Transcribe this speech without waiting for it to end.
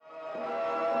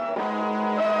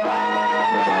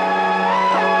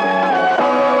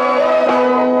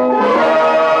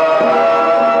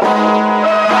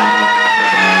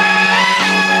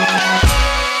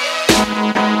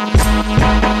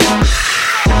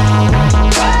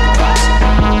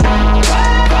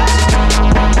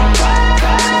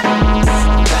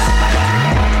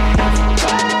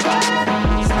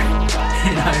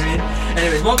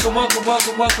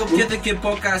welcome. Get the Kid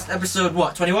Podcast, episode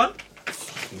what? 21?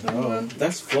 Oh,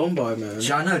 that's flown by, man.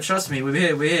 I know. Trust me, we're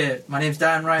here. My name's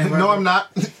Dan Ryan. No, I'm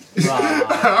not. Bro,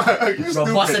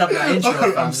 busted up that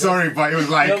intro. I'm sorry, but it was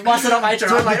like You're busted up my intro.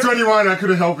 21. I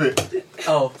couldn't help it.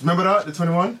 Oh, Remember that? The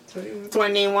 21?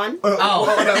 21.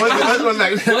 That was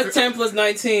like What 10 plus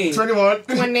 19? 21.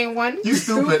 21. You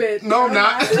stupid. No, I'm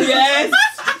not. Yes!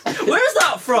 where's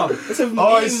that from? It's a meme.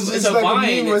 Oh, it's a like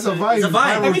vine. a meme. It's a vine. It's a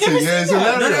vine. Viral Have you thing. never Yeah, seen it's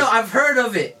that? hilarious. No, I've heard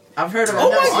of it. Oh my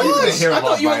Oh, you didn't hear gosh! I about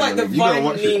thought you were Vine, like the you gotta Vine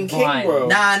watch it. meme king, bro.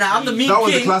 Nah, I'm the meme That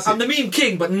was the king. classic. I'm the meme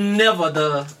king, but never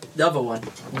the other one.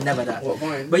 Never that. What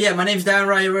Vine? But yeah, my name's Dan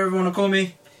Ryan, whatever you want to call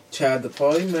me. Chad the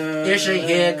Polyman. Ish ain't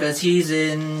here because he's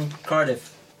in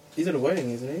Cardiff. He's at a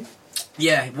wedding, isn't he?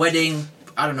 Yeah, wedding.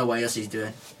 I don't know what else he's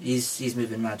doing. He's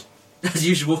moving mad as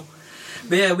usual.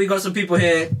 But yeah, we got some people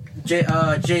here. J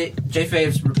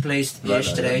Faves replaced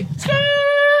Ish today.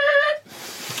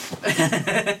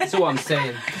 That's what I'm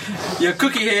saying. Your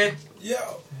Cookie here. Yo.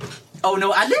 Oh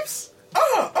no, ad-libs?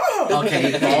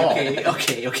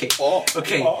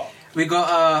 Okay. We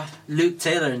got Luke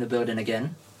Taylor in the building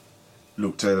again.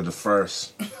 Luke Taylor the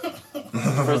first.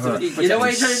 You know what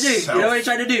he's trying to do? You know what he's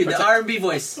trying to do? The R&B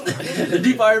voice. The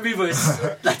deep R&B voice.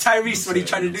 Like Tyrese when he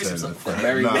tried to do some stuff.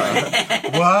 Very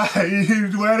bad. Why?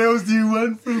 What else do you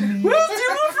want from me? What else do you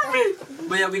want from me?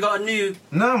 But yeah, we got a new...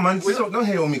 No, man. Don't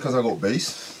hate on me because I got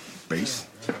bass. Bass.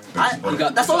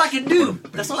 That's all I can do.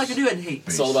 That's all I can do and hate.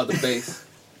 It's all about the bass.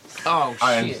 Oh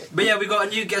Iron. shit. But yeah, we got a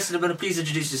new guest. I'm gonna please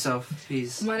introduce yourself,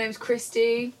 please. My name's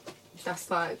Christy.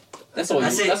 That's like. That's all.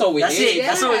 That's it. That's all we That's need. it.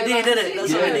 That's all we Yeah, need, isn't it?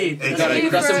 That's all we need. Hey, That's all we You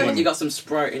need. got you got some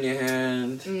Sprite in your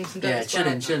hand. Some Yeah, dirty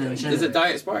Sprite. chilling. Is it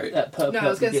Diet Sprite? That purple. No, I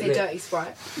was going to say lit. dirty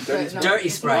Sprite. Dirty But no, Dirty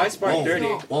it's Sprite. Why Sprite Whoa. dirty?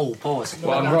 Whoa, pause.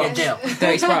 Well, I'm I'm gonna wrong. get jail.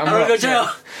 Dirty Sprite, I'm I'm gonna go rock. jail.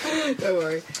 not. Don't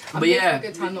worry. I'm But here yeah. for a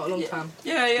good time, not a long time.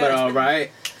 Yeah. But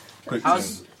alright.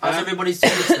 How's everybody's 2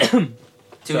 weeks?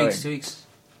 Though? 2 weeks.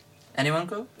 Anyone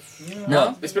go?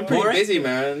 No. It's been pretty Boring? busy,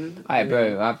 man. Alright,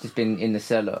 bro, I've just been in the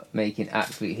cellar making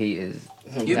absolute heaters.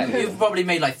 You've probably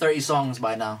made like 30 songs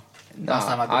by now. Last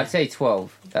time I've been I'd say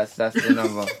 12. That's the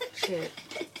number. Shit.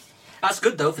 That's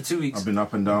good though for 2 weeks. I've been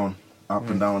up and down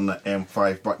the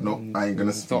M5, but no, I ain't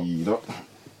gonna speed up.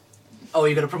 Oh,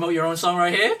 you're gonna promote your own song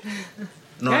right here?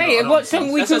 No, Hey, I don't. what song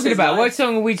are we That's what talking it's about? like. What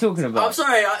song are we talking I'm about?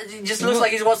 sorry. It just looks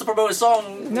like he wants to promote a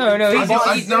song. No, he's I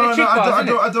a don't.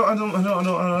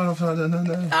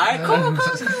 Alright, cool.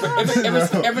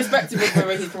 Irrespective of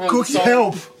whether he's promoting the Cookie song.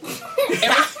 help.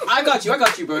 I got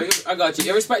you, bro. I got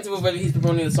you. Irrespective of whether he's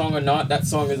promoting the song or not, that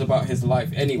song is about his life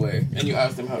anyway. And you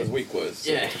asked him how his week was.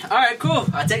 So. Yeah. Alright, cool.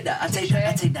 I take that.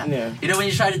 Yeah. You know when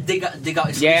you try to dig out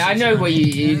exclusives, Yeah, I know right? what you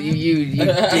dig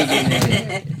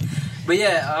in. But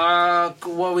yeah,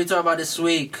 what are we talking about this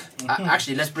week?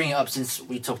 Actually, let's bring it up since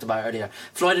we talked about it earlier.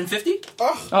 Floyd and 50?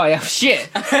 Oh yeah, shit.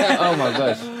 Oh my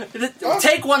gosh.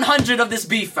 Take 100 of this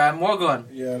beef, fam. Walk on.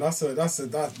 Yeah,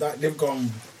 that they've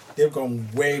gone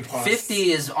way past.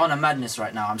 50 is on a madness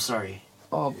right now. I'm sorry.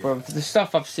 Oh, bro, the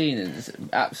stuff I've seen is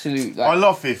absolute. I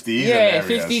love 50. He's Yeah,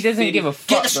 hilarious. 50 doesn't give a fuck.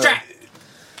 Get the strap.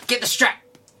 Get the strap.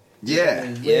 Yeah.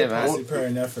 Yeah, Past man.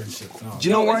 repairing their friendship. No. Do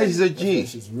you know why he's a Their G?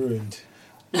 friendship's ruined.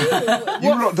 You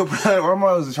lot, I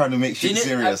was trying to make shit Didn't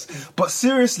it- serious. But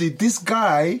seriously, this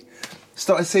guy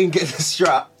started saying get the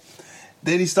strap.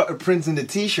 Then he started printing the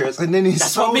t-shirts. And then he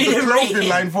That's what sold made the him clothing rich.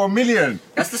 line for $1 million.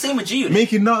 That's the same with G.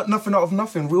 Making nothing out of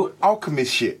nothing. Real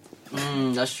alchemist shit.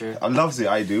 That's true. I loves it,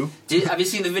 I do. Have you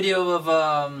seen the video of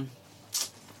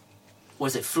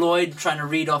was it Floyd trying to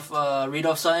read off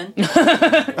something? He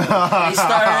started,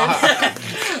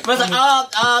 was like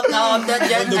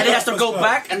and he has to go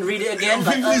back and read it again.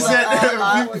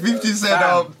 Like, 50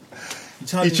 said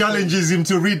he challenges him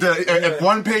to read the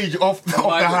one page of the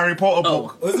Harry Potter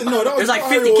book. Was it? No, that was It was like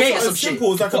Harry 50K or was some shit. simple.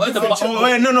 It was like a What, the different bo- Oh,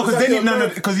 yeah, no, It was because like then the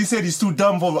because he said he's too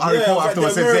dumb for Harry Yeah, it Potter was like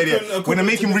afterwards. the Said, American when they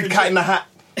make him read Cat in the Hat.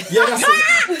 Yeah, that's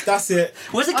it. That's it.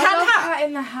 Was it I Cat love Hat? Cat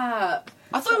in the Hat.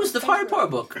 I thought it was the Harry Potter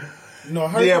book. No,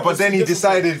 Harry Yeah, Potter but was then he different.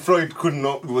 decided Floyd couldn't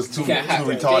know, was too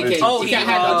retarded. Oh, you can't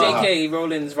he- have J.K.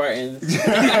 Rowling's writing.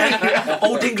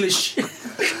 Old English.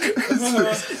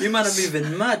 You man are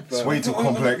moving mad, It's bro. way too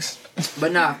complex.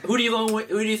 But nah, who do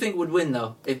you think would win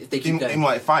though if they keep In going?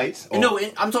 like fights. or- No,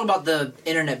 I'm talking about the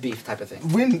internet beef type of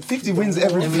thing. 50 wins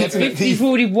everything. 50's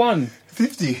already won.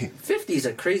 50. 50 is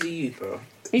a crazy youth, bro.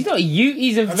 He's not a youth,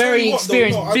 he's a I tell very you what, though,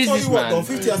 experienced no, I tell you what, businessman. though,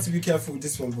 50 has to be careful with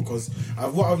this one because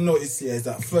what I've noticed here is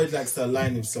that Floyd likes to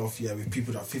align himself here with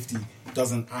people that 50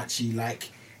 doesn't actually like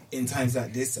in times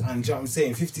like this. And do you know what I'm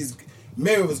saying? 50's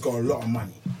Mayweather's got a lot of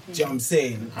money. Do you know what I'm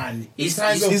saying? And He's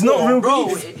not real bro.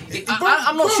 beef.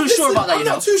 I'm not too sure about that. I'm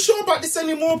not too sure about this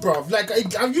anymore, bruv. Like,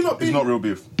 have you not been? It's not real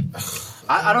beef.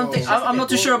 I don't think. I'm not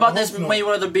too sure about this hope not.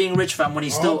 Mayweather being rich, fam, when he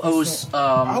still hope owes it's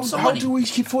some How money. do we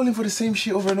keep falling for the same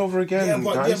shit over and over again, Yeah,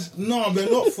 but guys? no, they're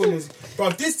not fully.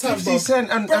 But this time, 50 bro.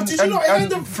 Cent and did you not hear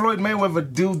and Floyd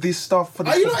Mayweather do this stuff for the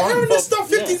Are you for not hearing fun. the stuff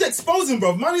 50's exposing,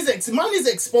 bro? Man is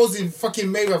exposing fucking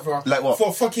Mayweather Like what?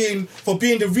 for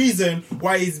being the reason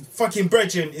why his fucking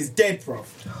brethren is dead, bro.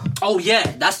 Oh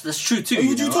yeah, that's true too. What are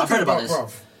you I've talking heard about about,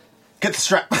 this. bro? Get the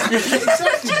strap.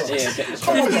 Exactly, bro. Yeah, get this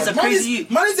Come on, 50's bro. a crazy-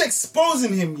 Man is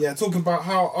exposing him, yeah, talking about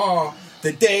how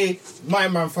the day my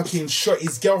man fucking shot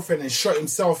his girlfriend and shot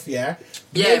himself, yeah.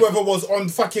 Yeah. Mayweather was on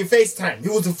fucking FaceTime. He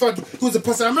was a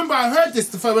person. I remember I heard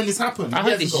this when this happened. I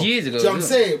heard this years ago, Do you know what I'm yeah.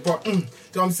 saying? But do you know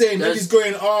what I'm saying? There's- Niggas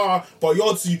going, but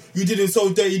you didn't so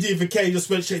dirty, you didn't even care, you just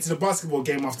went straight to the basketball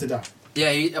game after that. Yeah,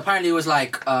 apparently it was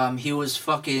like he was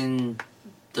fucking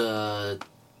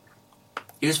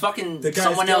he was fucking The guy's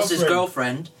someone else's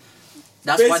girlfriend.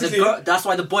 That's Basically-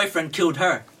 why the boyfriend killed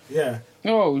her. Yeah.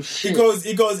 Oh He shit. goes.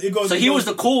 So he was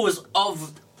the cause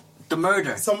of the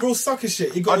murder. some real sucker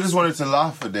shit. He goes, I just wanted to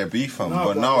laugh at their beef, fam, Nah,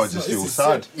 but bro, now I it's just not- feel it's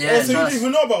sad. Yeah, oh, it so you does. didn't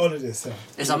even know about all of this, yeah?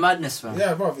 It's a madness, fam.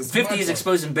 Yeah, bro. It's 50 mad, is bro.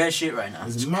 exposing bare shit right now.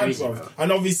 It's It's mad, crazy, bro. bro.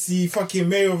 And obviously, fucking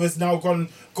Mayweather's now gone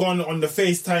on the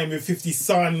FaceTime with 50's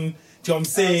son. Do you know what I'm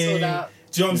saying? that.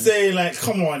 Do you know what I'm saying? Like,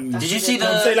 come on. Did you see You know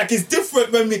what I'm saying? the? Like, it's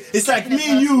different when it's like me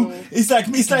and you. It's like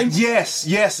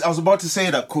Yes, I was about to say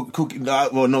that.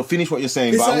 Well, no, finish what you're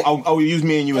saying, It's but like- I'll use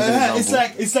me and you as an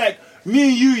example. it's like me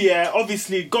and you, yeah.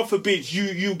 Obviously, God forbid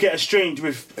you get estranged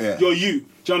with Yeah. your you. Do you know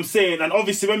what I'm saying? And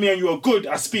obviously, when me and you are good,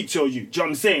 I speak to your you. Do you know what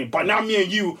I'm saying? But now me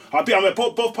and you, I'm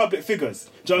both public figures.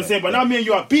 Do you know what I'm saying? But now me and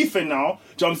you are beefing now. Do you know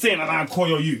what I'm saying? And I call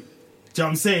your you. Do you know what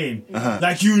I'm saying?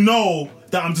 Like, you know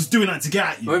that I'm just doing that to get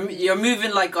at you. You're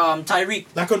moving like Tyreek.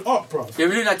 Like an op, bro. You're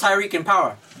moving like Tyreek in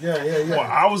Power. Yeah. Well,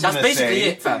 I was That's gonna basically say,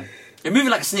 it, fam. You're moving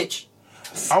like a snitch.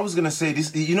 I was gonna say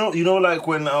this. You know, like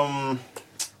when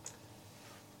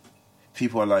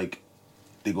people are like,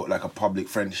 they got like a public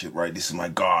friendship, right? This is my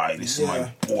guy. This is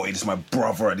my boy. This is my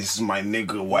brother. This is my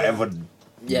nigga. Whatever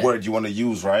Yeah. word you want to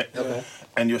use, right? Okay.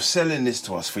 And you're selling this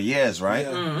to us for years, right?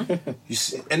 Yeah. You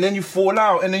see, and then you fall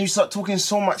out, and then you start talking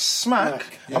so much smack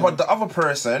about the other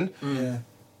person. Yeah.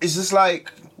 It's just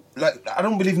like I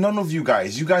don't believe none of you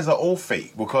guys. You guys are all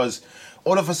fake because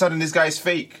all of a sudden this guy's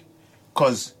fake.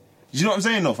 Cause you know what I'm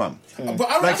saying, no fam. But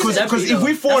I Like, reckon- cause if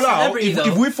we fall That's out, celebrity, if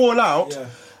though. we fall out, Yeah.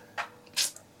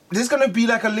 there's gonna be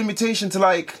like a limitation to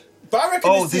like, But I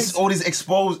reckon oh, thing's- all this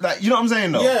exposed. Like, you know what I'm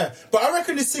saying, though. Yeah, but I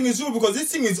reckon this thing is real because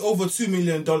this thing is over $2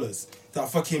 million that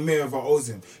fucking Mayweather owes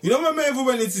him. You know when Mayweather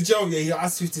went into jail, yeah, he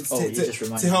asked 50 Oh, you just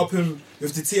reminded to help him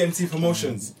with the TMT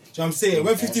promotions. Do you know what I'm saying?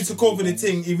 When 50 took over the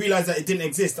thing, he realised that it didn't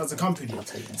exist as a company.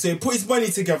 So he put his money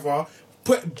together,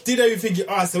 did everything he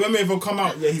asked. So when Mayweather come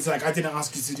out, yeah, he's like, I didn't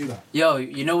ask you to do that. Yo,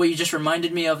 you know what you just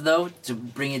reminded me of though? To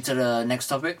bring it to the next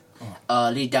topic,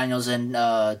 Lee Daniels and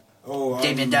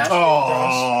Damien Dash.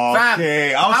 Oh, Fam,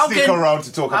 okay. how I'll stick can- around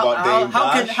to talk about Dame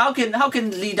Dash. How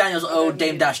can Lee Daniels owe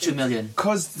Dame Dash $2 million?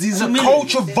 Because he's $2 a million.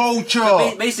 culture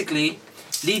vulture. Basically,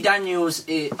 Lee Daniels.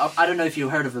 I don't know if you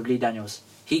heard of Lee Daniels.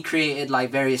 He created like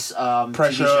various TV shows,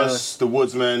 Precious, The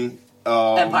Woodsman,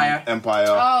 Empire.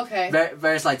 Oh, okay.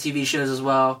 various like TV shows as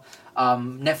well,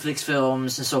 Netflix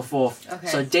films and so forth. Okay.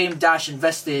 So Dame Dash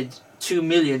invested $2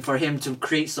 million for him to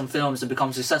create some films and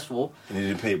become successful, And he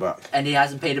didn't pay back. and he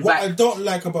hasn't paid it What back. I don't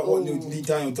like about what Lee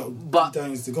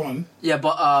Daniels did go on. Yeah,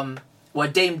 but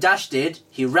what Dame Dash did,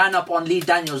 he ran up on Lee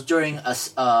Daniels during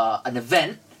an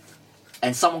event,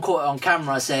 and someone caught it on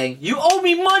camera saying, "You owe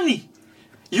me money.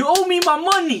 You owe me my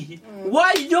money.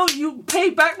 Why don't you pay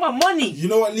back my money?" You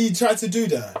know what Lee tried to do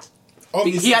there?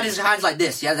 Obviously, He had his hands like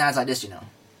this. He had his hands like this, you know.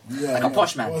 Yeah, like a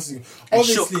posh man. Obviously, Oh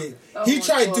he my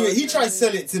tried to God, do it. He yeah. tried to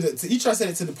sell it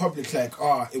to the public like,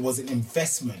 it was an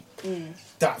investment.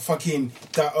 That fucking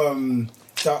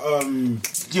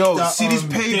Yo, that, see these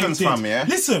Dame pagans, did. fam, yeah?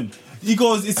 Listen, he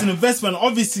goes, it's an investment.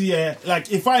 Obviously, yeah,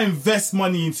 like if I invest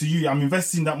money into you, I'm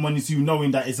investing that money to you,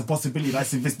 knowing that it's a possibility that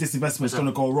this investment is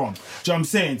gonna go wrong. Do you know what I'm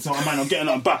saying? So I might not get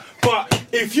nothing back. But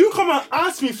if you come and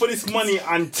ask me for this money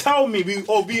and tell me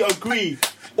we agree,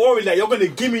 or that you're gonna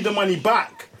give me the money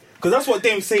back. Because that's what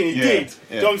Dame's saying he Yeah, did.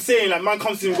 yeah. You know what I'm saying? Like, man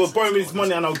comes to me and goes, borrow me this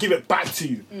money and I'll give it back to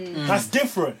you. That's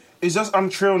different. It's just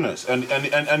untrillness, and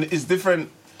it's different.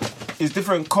 It's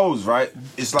different codes, right?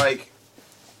 It's like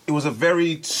it was a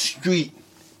very street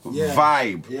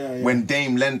vibe when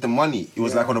Dame lent the money. It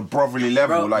was like on a brotherly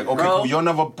level. Bro, like, okay, bro. cool, you're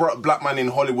another black man in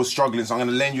Hollywood struggling, so I'm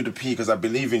gonna lend you the P because I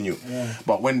believe in you. Yeah.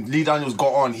 But when Lee Daniels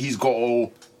got on, he's got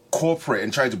all corporate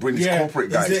and tried to bring these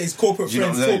corporate guys. His corporate You know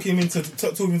friends what I'm talking him into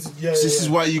talking to. Yeah, So this is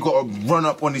why you gotta run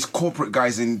up on these corporate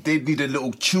guys and they need a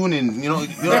little tuning, you know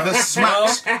the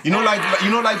smacks. You know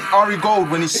like Ari Gold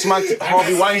when he smacked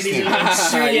Harvey Weinstein.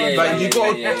 Like you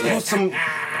gotta put some.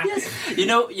 You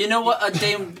know what a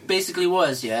Dame basically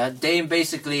was, yeah? Dame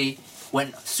basically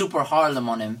went super Harlem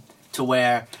on him to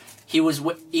where he was,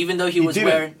 even though he was didn't.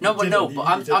 wearing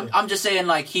He I'm just saying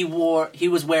like he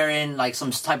was wearing like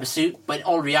some type of suit, but in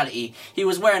all reality he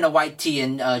was wearing a white tee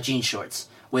and jean shorts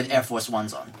with Air Force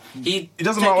Ones on. It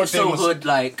doesn't matter what so Dame was. hood,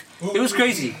 like it was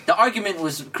crazy. The argument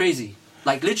was crazy.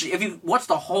 Like literally, if you watch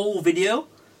the whole video,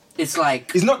 it's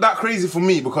like It's not that crazy for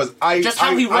me because I've Just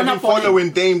how he been run up on him.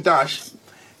 following Dame Dash.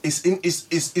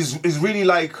 It's really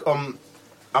like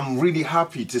I'm really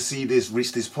happy to see this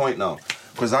reach this point now.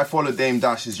 Because I follow Dame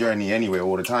Dash's journey anyway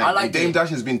all the time. I like and Dame it. Dash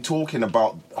has been talking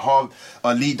about how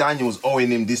Lee Daniels owing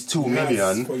him this $2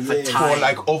 million for for years.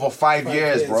 like over 5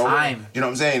 years, bro. Time. You know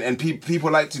what I'm saying? And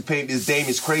people like to paint this Dame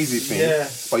is crazy thing. Yeah.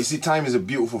 But you see, time is a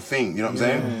beautiful thing. You know what I'm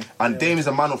saying? And Dame is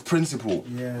a man of principle.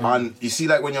 Yeah. And you see,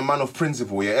 like when you're a man of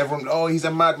principle, yeah, everyone, oh, he's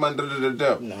a madman. Da, da, da,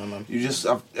 da. No, man. You just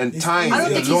and time. I don't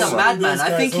in think the he's long a run- madman.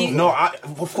 I think he. No,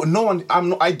 no one.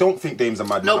 I don't think Dame's a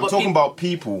madman. No, I'm but talking about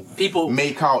people. People-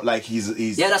 make out like he's.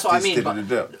 Yeah, that's what I this, mean. da, But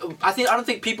da, da, da. I don't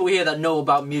think people here that know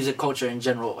about music culture in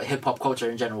general, hip hop culture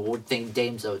in general, would think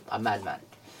Dame's a madman.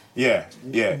 Yeah.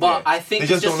 But I think they it's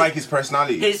just don't just like his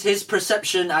personality. His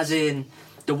perception, as in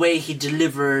the way he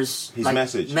delivers His like,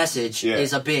 message. Yeah.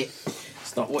 is a bit.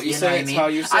 It's not what you You know what say, I it's mean? how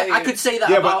you say I it. could say that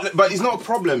Yeah, about. but it's not a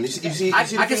problem. You see I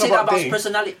the could thing say that about Dame.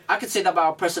 personality. I could say that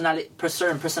about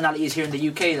certain personalities here in the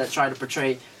UK that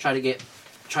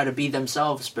try to be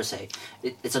themselves per se.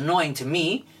 It's annoying to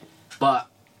me, but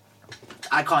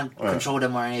I can't control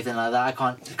them or anything like that. I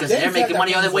can't because they're Dame's making like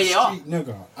money that on the way they are. street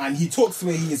nigga. And he talks the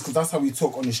way he is because that's how we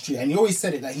talk on the street. And he always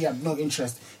said it that he had no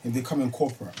interest in becoming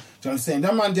corporate. Do you know what I'm saying?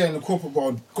 That man there in the corporate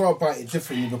world go about it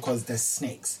differently because they're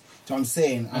snakes. Do you know what I'm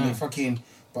saying? And they fucking.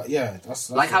 But yeah, that's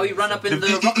Like how he run up in the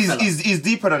Rockefeller. It's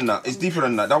deeper than that. It's deeper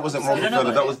than that. That wasn't You don't know Rockefeller.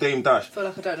 about That it? was Dame Dash. I feel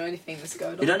like I don't know anything that's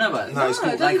going on. You don't know about it? No, it's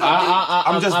cool. Like how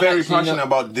I'm just I'm very actually passionate not-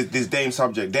 about this Dame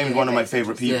subject. Dame is one of my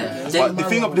favorite people. Yeah. But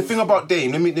Dame- the thing about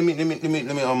Dame, let me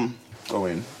go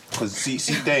in because see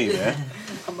Dame, yeah.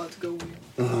 I'm about to go weird.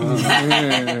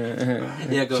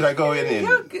 yeah, go. Should I go in?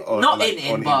 Or Not like,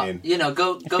 in, but you know,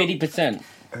 go. 50%.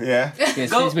 Yeah.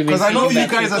 Go- Because I know you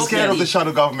guys are Go scared of the Fetty.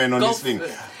 shadow government on Go this thing.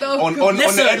 No, On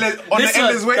Listen, the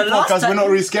Endless Wave the last podcast, we're time- not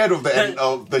really scared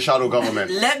of the shadow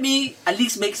government. Let me at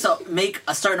least make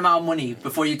a certain amount of money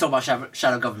before you talk about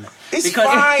shadow government. It's because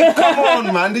fine. Come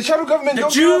on, man. The shadow government the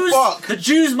don't give a fuck. the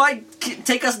Jews might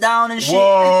take us down and shit.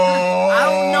 Whoa! I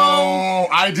don't know.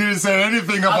 I didn't say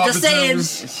anything about I'm just the saying.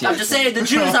 Jews. I'm just saying. The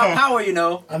Jews have power, you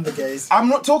know. And the gays. I'm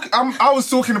not talking. I was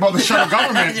talking about the shadow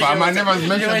government, You fam. I never You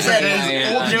mentioned already the said gays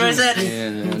it. or the You already Jews. said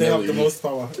it. They have the most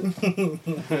power.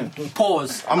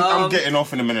 Pause. I'm getting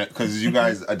off in a minute because you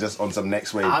guys are just on some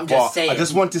next wave. I'm just But saying. I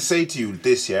just want to say to you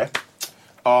this, yeah.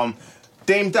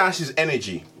 Dame Dash's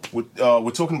energy.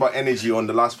 We're talking about energy on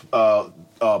the last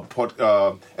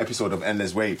episode of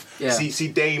Endless Wave. Yeah. See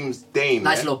Dame. Nice yeah?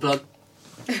 little plug.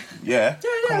 Yeah.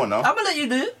 Come on now. I'm gonna let you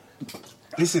do it.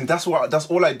 Listen, that's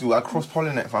all I do. I cross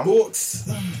pollinate, fam. Books.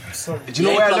 Sorry. Do you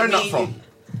know Yeah, where I plug learned me. that from?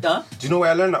 Huh? Do you know where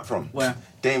I learned that from? Where?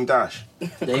 Dame Dash. There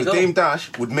you Because go. Dame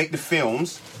Dash would make the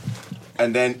films,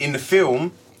 and then in the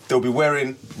film they'll be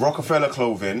wearing Rockefeller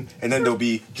clothing, and then they'll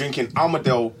be drinking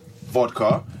Almadel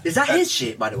vodka. Is that his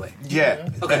shit, by the way? Yeah.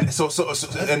 Okay. And so and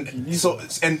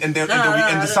the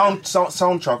no.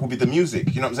 soundtrack will be the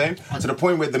music. You know what I'm saying? To the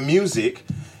point where the music,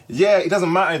 yeah, it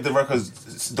doesn't matter if the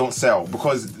records don't sell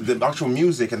because the actual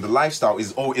music and the lifestyle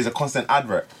is always a constant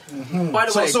advert. By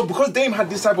the way, So because Dame had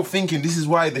this type of thinking, this is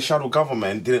why the shadow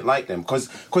government didn't like them because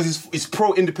it's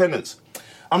pro-independence.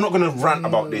 I'm not gonna rant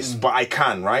about this, but I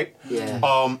can, right?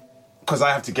 Yeah. Because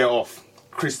I have to get off.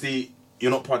 Christy, you're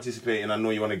not participating. I know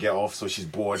you want to get off, so she's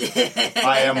bored.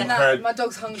 I am No, her my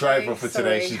dog's hungry. driver for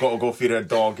today. Sorry. She's got to go feed her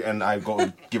dog, and I've got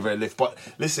to give her a lift. But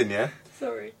listen, yeah.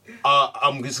 Sorry.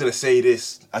 I'm just gonna say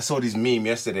this. I saw this meme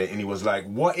yesterday, and he was like,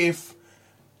 "What if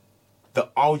the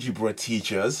algebra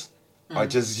teachers are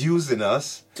just using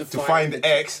us to find the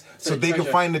X so the they can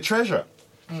treasure. find the treasure?"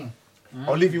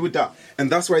 I'll leave you with that.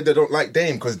 And that's why they don't like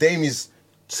Dame, because Dame is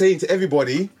saying to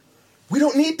everybody, "We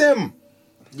don't need them.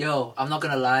 Yo, I'm not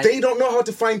gonna lie. They don't know how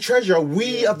to find treasure.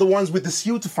 We are the ones with the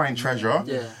skill to find treasure,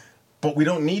 Yeah. but we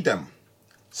don't need them."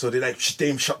 So they're like,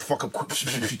 "Dame, shut the fuck up.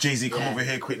 Jay-Z, come over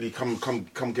here quickly.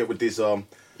 Come get with this."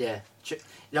 Yeah.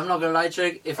 I'm not gonna lie,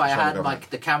 Trick. If I Shadow had government.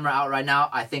 the camera out right now,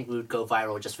 I think we would go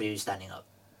viral just for you standing up.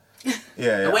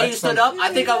 Yeah, The way you stood up,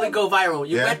 I think I would go viral.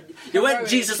 You Yeah. went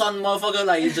Jesus on motherfucker,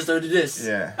 like you just did this.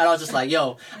 Yeah. And I was just like,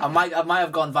 yo, I might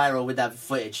have gone viral with that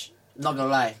footage. Not gonna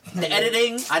lie. The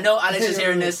editing, I know Alex is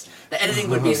hearing this. The editing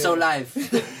would be so live.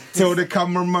 Tell the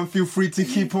cameraman feel free to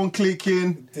keep on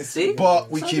clicking. See?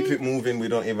 But we keep it moving. We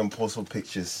don't even post on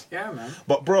pictures. Yeah, man.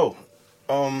 But bro,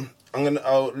 we'll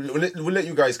let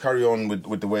you guys carry on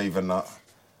with the wave and that.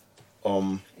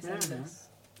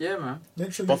 Yeah, man.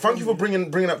 Make sure But thank you for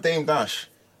bringing up Dame Dash.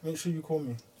 Make sure you call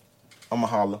me. I'm a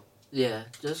holler. Yeah,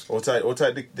 just What type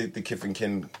the Kith and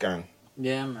Kin gang?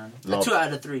 yeah, man. Love. 2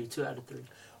 out of 3. 2 out of 3.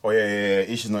 Oh yeah.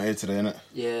 Ish is not here today, innit?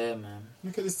 Yeah, man.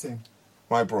 Look at this thing.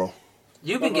 My bro.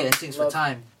 You've been getting things for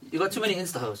time. You got too many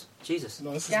Insta hoes. Jesus.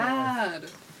 No, this is not. God.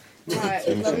 Right,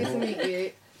 lovely to meet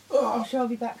you. I'm sure I'll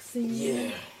be back soon.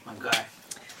 Yeah, my guy.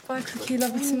 Bye, Cookie.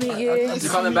 Lovely to meet You you.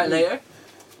 coming back later?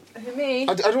 Who, me?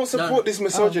 I don't support this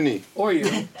misogyny. Or you.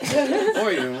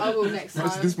 Or you. I will next time.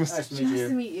 This Nice to meet Nice you.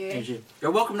 to meet you.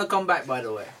 You're welcome to come back, by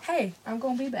the way. Hey, I'm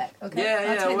gonna be back. Okay. Yeah, I'll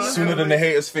yeah, tell you. well- Sooner than the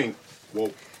haters think. Whoa.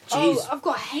 Jeez. Oh, I've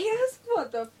got haters.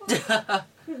 What the fuck?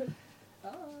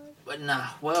 But nah,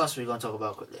 what else are we gonna talk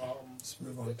about quickly? Let's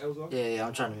move on. Yeah,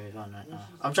 I'm trying to move on right now.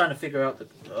 I'm trying to figure out the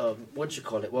what you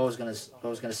call it. What I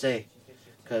was gonna say,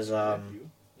 because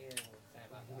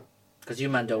you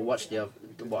man don't watch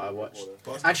what I watched.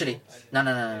 Actually,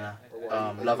 no.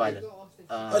 Love Island.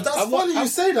 That's funny you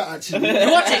say that, actually.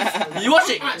 You watch it. You watch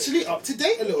it. Actually, up to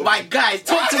date a little My guy,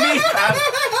 talk to me, fam.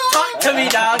 Talk to me,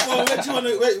 dog. Well, where do you want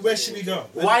to? Where should we go?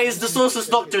 Why is the Sources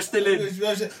Doctor still in?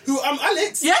 Who?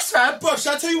 Alex. Yes, fam. Bro,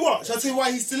 shall I tell you what? Shall I tell you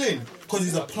why he's still in? Because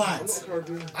he's a plant.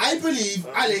 I believe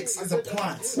Alex is a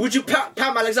plant. Would you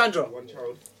Pam Alexandra?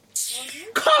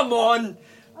 Come on.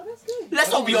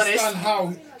 Let's all be honest.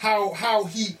 Understand how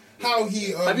he.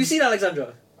 Have you seen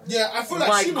Alexandra? Yeah, I feel like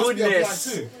My she must be a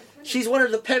goodness. plant too. She's one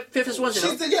of the fiftest ones. You know?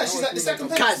 She's like the second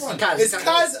Kaz, best one. Kaz. It's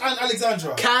Kaz and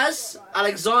Alexandra. Kaz,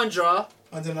 Alexandra,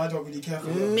 I don't know. I don't really care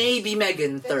for her. maybe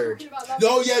Megan third.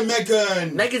 Oh yeah,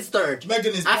 Megan. Megan's third.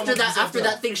 Megan is After 100%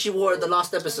 that thing she wore the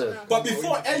last episode. But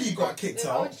before Ellie got kicked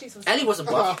out, Ellie wasn't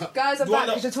buff. Guys, I'm The one back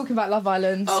that- because you're talking about Love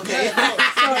Island. Okay.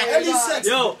 Ellie's sexy.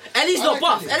 Yo, Ellie's I not like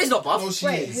buff. Ellie. Ellie's not buff. No, she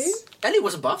Wait, is. Ellie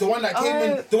wasn't buff. The one that came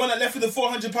in, the one that left with the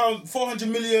 £400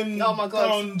 million. Oh my God,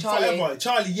 pound Charlie. forever.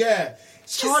 Charlie, yeah.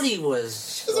 Charlie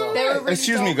was. They were really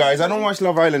Excuse me, dark. guys. I don't watch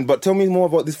Love Island, but tell me more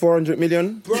about this 400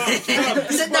 million.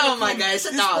 Sit down, my guy.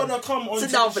 Sit down.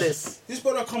 Sit down for this. This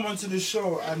brother come onto the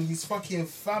show and his fucking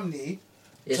family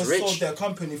It's just sold rich. their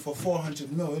company for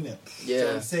 400 mil, innit? You know what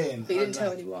Yeah. I'm saying? But you didn't And, tell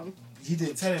like, anyone. He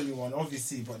didn't tell anyone,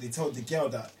 obviously, but they told the girl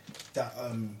that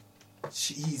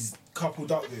he's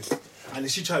coupled up with. And then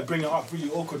she tried to bring it up really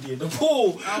awkwardly in the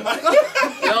pool.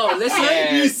 Yo,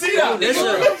 listen. You see that?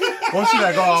 Listen. What's she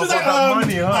like? Oh, She's like,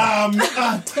 money, huh?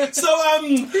 so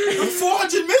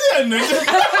 400 million.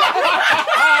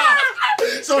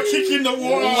 So kicking the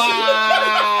water.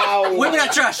 Wow. Women are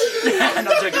trash. No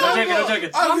joking.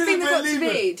 I One really thing that got to believe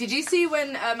it. me, did you see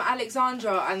when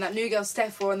Alexandra and that new girl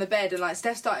Steph were on the bed and like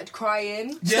Steph started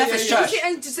crying? Steph is trash.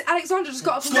 And just, Alexandra just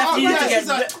got up from Steph the needed bed. to get- she's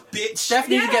like, bitch. Steph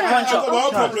needed to get Yeah. punched I've got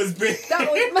up. my problems, bitch.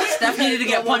 That was, Steph needed to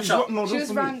get punched up. she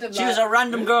was random. She was a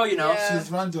random girl, you know. Yeah.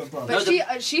 She's random, bro.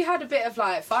 But she had a bit of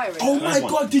like fire in Oh her. my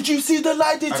god, did you see the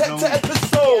lie detector known-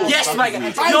 episode? Yes, my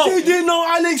guy. I Yo, didn't know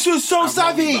Alex was so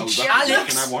savage. Alex.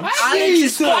 Alex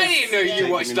is I didn't know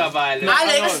you watched Love Island.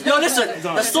 Alex, no, listen.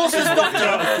 The Sources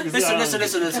Doctor.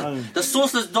 Listen. The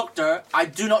Sources Doctor. I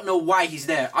do not know why he's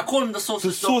there. I call him the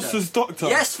Sources Doctor. Sources Doctor.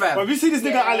 Yes, fam. Have you seen this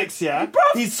nigga Yeah. Alex? Yeah,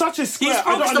 he's such a square. He's I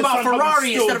don't focused about understand how he's Ferrari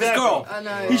still instead of his there, girl. bro. I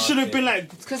know. He should have been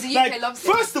like, 'Cause the UK like loves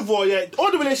him. first of all, yeah,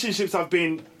 all the relationships have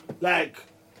been like,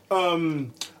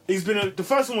 he's been the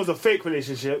first one was a fake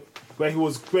relationship where he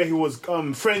was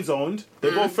friend zoned.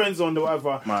 They both friend zoned or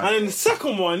whatever, Man. and then the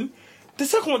second one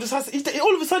just has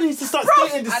all of a sudden he's to start Bruv,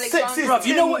 dating the Alexander. sexiest. Bruv,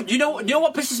 you know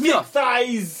what pisses me off?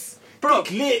 thighs, Bro.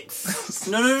 big lips.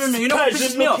 No. You know what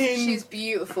pisses me off? You She's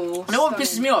beautiful. know what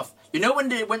pisses me off? You know when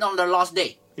they went on their last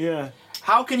date? Yeah.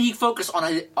 How can he focus on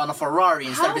a Ferrari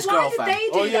instead of his Why girl, did fam? they do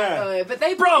Oh, yeah. that though? But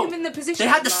they Bro, put him in the position.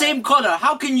 They had the like- same color.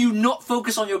 How can you not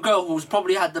focus on your girl who's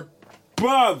probably had the...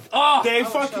 Bruv, Oh, they I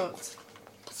was fucking. shocked.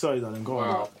 Sorry, darling, go on.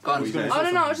 Wow. God, I was gonna Oh say no, I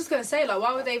something. was just gonna say, like,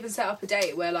 why would they even set up a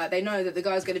date where like they know that the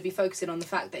guy's gonna be focusing on the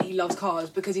fact that he loves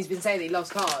cars because he's been saying that he loves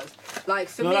cars? Like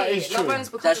for No, that me, is Love true. Island's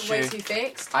become That's way true. too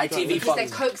fixed. ITV Because they're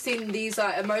fucks. coaxing these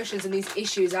like emotions and these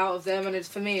issues out of them, and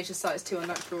for me, it's just like it's too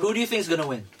unnatural. Who do you think is gonna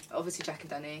win? Obviously, Jack and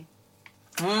Danny.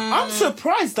 I'm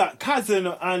surprised that Kaz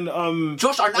and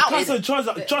Josh are now Kaz and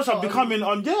Josh are becoming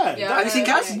Have you seen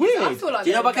Kaz? weird. I feel like Do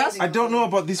you know about they're Kaz? I don't know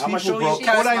about these I'ma people, show bro. you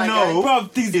Kaz, All I my know Bro,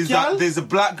 these is that girls- there's a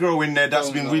black girl in there that's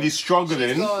been really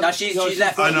struggling. gone. Now she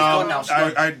left. And She's gone now. She's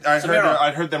gone.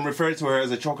 I heard them refer to her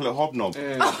as a chocolate hobnob.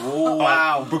 Oh,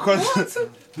 wow. Because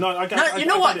No, No, you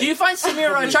know what? Do you find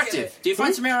Samira attractive? Do you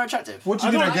find Samira attractive? what do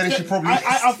you mean? I get it. She probably.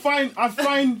 I find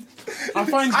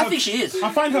I think she is.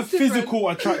 I find her physical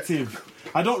attractive.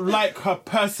 I don't like her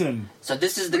person. So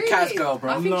this is the Really? Kaz girl,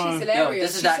 bro. I think No. she's Yo, hilarious. this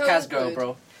is She's that so Kaz girl, good.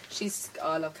 bro.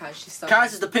 I love Kaz. She's so.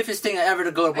 Kaz is the piffiest thing ever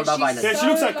to go And with Love she's Island. Yeah, she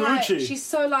looks like Karuchi. She's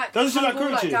so like. Doesn't she look like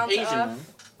humble, Karuchi? down to Asian, earth. man.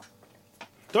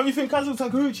 Don't you think Kaz looks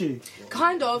like Karuchi?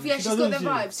 Kind of, yeah. She's got doesn't them she?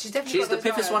 vibes. She's definitely She's the got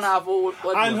those piffiest vibes. one out of all.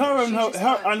 And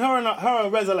her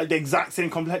and Rez are like the exact same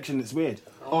complexion. It's weird.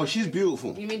 Oh, she's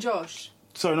beautiful. You mean Josh?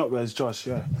 Sorry, not Rez, Josh.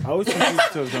 Yeah, I always confuse the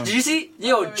two of them. Did you see?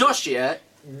 Yo, Josh, yeah,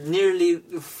 nearly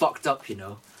fucked up, you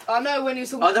know. I know when he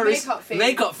was talking Oh, about the the makeup thing.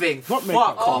 Makeup thing. What Fuck makeup?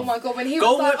 off. Oh my god, when he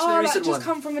Go was like, watch the oh, like, recent just one.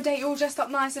 come from a date, you're all dressed up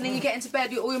nice, and then you get into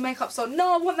bed, all your makeup's on.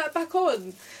 No, I want that back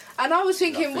on. And I was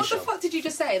thinking, what the Fisher. fuck did you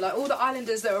just say? Like, all the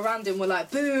islanders that were around him were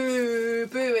like, boo,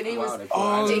 boo, and he was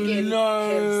Oh, digging no.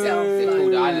 himself. All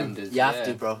the Like, islanders. You have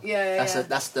to, bro. yeah.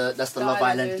 That's the The Love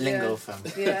Island Islanders, lingo, yeah. fam.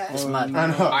 Yeah. It's mad.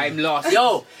 I'm lost.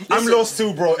 Yo, I'm lost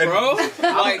too, bro. And Bro,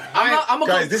 like, I'm gonna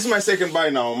guys, this is my second bye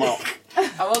now. I'm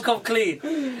out. come clean.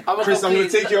 Chris, I'm gonna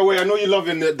take you away. I know you're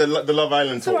loving the Love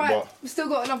Island It's talk, alright. but We've still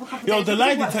got another couple Yo, days. the We'll lie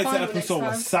talk about detector final episode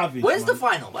next was time. savage. Where's the man.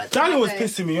 final, man? Daniel was Monday.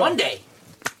 pissing me off. Monday.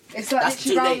 It's like That's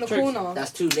literally too round late. the corner.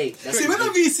 That's too late. That's See, too whenever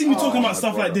late. you see me talking my about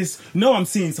stuff brother. like this, no, I'm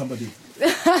seeing somebody.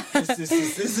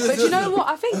 But you know what?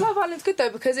 I think Love Island's good though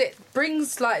because it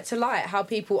brings like to light how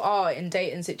people are in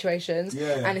dating situations,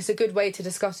 Yeah. and it's a good way to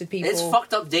discuss with people. It's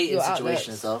fucked up dating your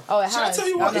situations, though. Oh, it Shall I has. tell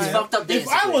you what? I It's know. fucked up dating If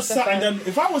I was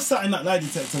situations. sat in that lie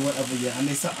detector or whatever, yeah, and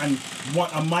they sat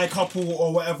and my couple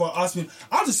or whatever asked me,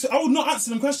 I would not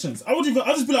answer them questions. I'll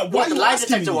just be like, why What, are the you lie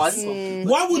asking me detector this? one?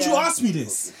 Why would you Yeah. ask me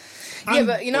this? Yeah,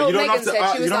 but you know But what you don't Megan have to said?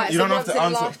 a- She was you don't- like, you it's a don't have once to in a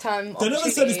answer. lifetime They never said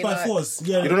this opportunity, by like, force.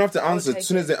 Yeah. you don't have to I would answer. take As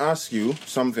soon it. as they ask you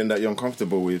something that you're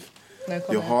uncomfortable with, No your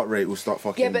comment. heart rate will start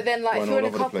fucking. Yeah, but then, like, if going you're in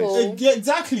all a over the place. couple- Yeah,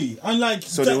 exactly. And like,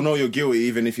 So they'll know you're guilty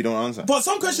even if you don't answer. but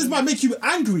some questions might make you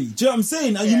angry. Do you know what I'm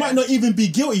saying? And you Yeah. might not even be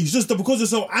guilty. It's just that because you're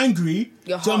so angry, Your do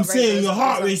you know what I'm heart saying? rate Your goes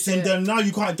heart up, racing, shit. then now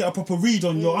you can't get a proper read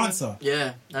on your answer.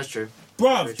 Yeah, that's true.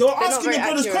 Bruv, they were not asking very the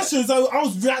brothers accurate. questions. I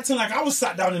was reacting like I was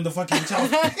sat down in the fucking chair.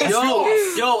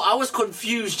 Yo, I was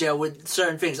confused, yeah, with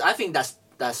certain things. I think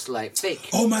that's like fake.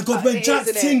 Oh my god, It when is, Jack's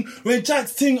isn't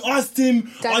thing, asked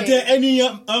him, Danny. are there any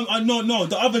no,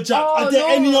 the other Jack, Oh, are there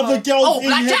no. any other girls Oh, in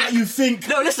Black here Jack. that you think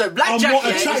No, listen, Black I'm Jack, more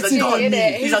yeah, he's attractive a than don.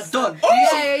 me? He's a don.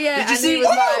 Yeah. Did you and see? he was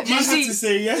like, Did Man you had to see?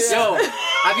 say yes. Yo,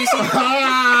 have you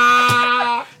seen?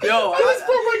 Yo, yo.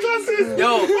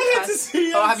 I had to say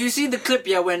yes. Oh, have you seen the clip?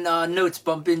 Yeah, when Notes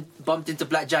bumped into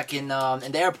Black Jack in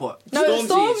the airport. no,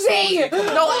 Stormzy.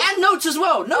 No, and Notes as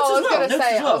well. Notes Oh, I as was well. gonna Notes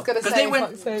say, as well. I was gonna Because say, they went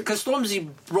fuck's sake. because Stormzy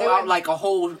brought They out went- like a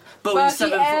whole Boeing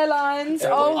Turkey 7 Airlines.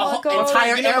 Oh my whole god.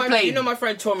 entire You know my- airplane You know my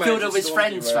friend Tom filled with his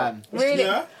friends, fam. Really?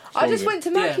 Yeah? I just Stormzy. went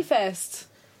to Monkey Fest.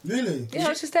 Really? Yeah, I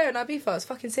was just there in Ibiza. It's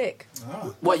fucking sick.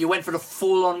 What, you went for the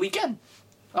full-on weekend?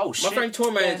 Oh shit! My friend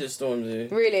tour manager Stormzy.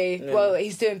 Really? Yeah. Well,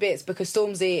 he's doing bits because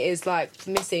Stormzy is like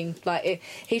missing. Like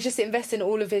he's just investing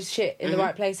all of his shit in the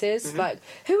right places. Like,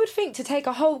 who would think to take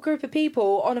a whole group of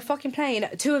people on a fucking plane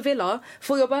to a villa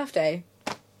for your birthday?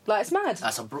 Like, it's mad.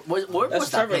 That's a where was That's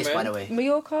that Trevor, place, by man. the way?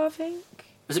 Mallorca, I think.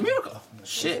 Was it Miracle?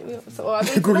 Shit. Or, I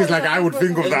mean, Cookie's like, I would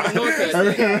think of that.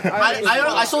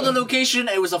 I saw the location.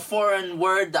 It was a foreign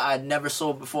word that I never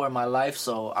saw before in my life,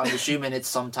 so I'm assuming it's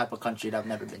some type of country that I've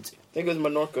never been to. I think it was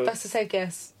Menorca. That's a safe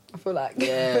guess. I feel like.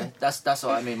 Yeah, that's what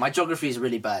I mean. My geography is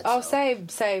really bad. Oh, so.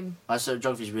 same. My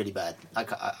geography is really bad.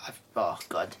 Oh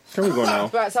god. Can we go now?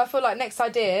 Right, so I feel like next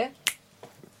idea,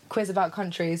 quiz about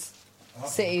countries,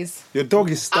 cities. Your dog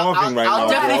is starving right I'll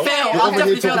now. definitely bro. fail. You're I'll over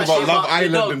here definitely fail talking that about shit, Love but your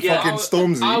Island dog, and yeah. fucking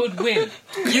Stormzy. I would win.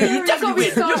 You definitely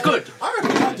win. You're good. I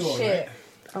reckon I do all Shit.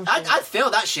 right. I'd fail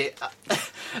that shit.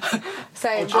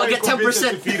 Same. I'll get Convince us 10%.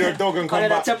 to feed her dog and I come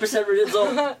got back. 10%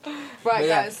 result. Right,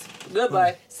 Yeah. guys.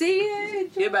 Goodbye. See you.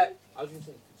 Get back.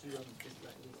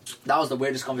 That was the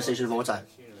weirdest conversation of all time.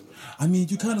 I mean,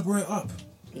 you kind of brought it up.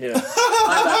 Yeah.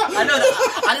 I know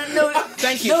that. I didn't know.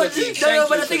 Thank you, No, Cookie. no,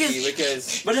 but the Thank thing you, is- Cookie,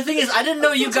 because But the thing is, I didn't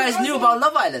know you guys knew about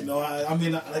Love Island. No, I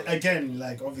mean, again,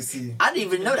 like, obviously, I didn't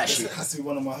even know that it shit. has to be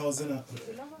one of my hoes, innit?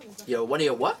 Yo, one of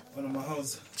your what? One of my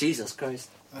hoes. Jesus Christ.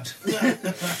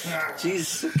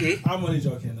 Jesus. Okay. I'm only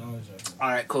joking. All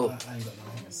right. Cool. I ain't got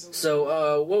no hoes.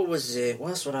 So, what was it? What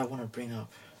else would I want to bring up?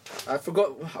 I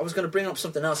forgot. I was gonna bring up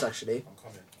something else actually.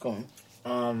 Go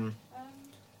on.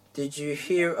 Did you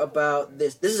hear about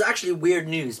this? This is actually weird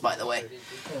news, by the way.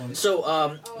 So,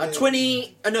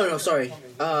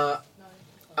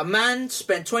 a man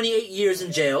spent 28 years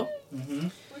in jail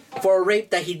for a rape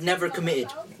that he'd never committed.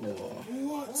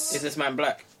 What? Is this man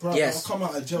black? Bro, Yes. I'll come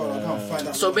out of jail. I'll go and find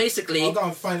out. So basically, I'll go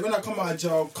and find. When I come out of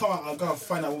jail, I'll go and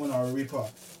find that woman or a reaper.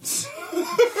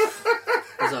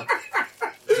 what's up?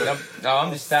 No,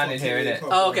 I'm just standing here, innit?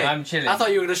 Oh, okay. I'm chilling. I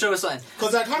thought you were gonna show us something.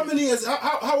 Because like, how many years?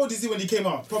 How old is he when he came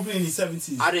out? Probably in his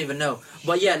 70s. I don't even know.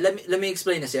 But yeah, let me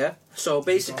explain this. Yeah. So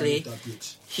basically, That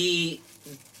bitch.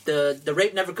 the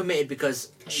rape never committed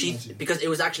because Imagine. because it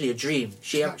was actually a dream.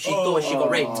 She thought she got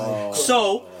raped.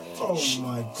 So Oh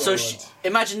my god. So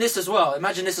imagine this as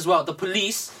well. The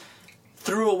police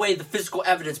threw away the physical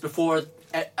evidence before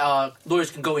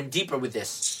lawyers can go in deeper with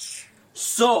this.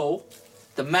 So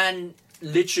the man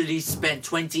literally spent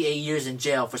 28 years in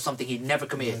jail for something he'd never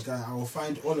committed. I will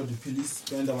find all of the police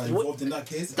men that were involved in that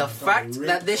case. The fact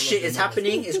that this shit is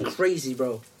happening is crazy,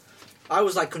 bro. I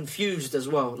was like confused as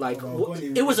well. Like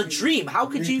it was a dream. How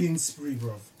could you? Spree,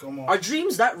 bro. Come on. Are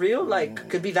dreams that real? Like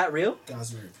could be that real?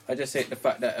 That's rape. I just hate the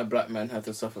fact that a black man had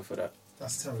to suffer for that.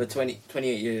 That's terrible. For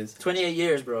 28 years. 28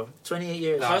 years, bro. 28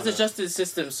 years. How's the justice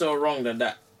system so wrong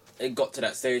that it got to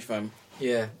that stage, fam?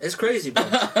 Yeah, it's crazy, bro.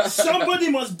 Somebody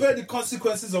must bear the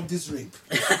consequences of this rape.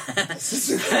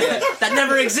 That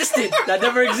never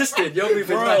existed. You'll be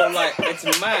Bro, mad. like,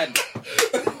 it's mad.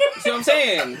 See what I'm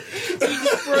saying? You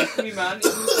just broke me, man.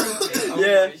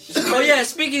 Yeah. Oh yeah.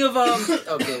 Speaking of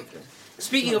okay.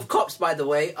 Speaking of cops, by the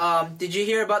way, did you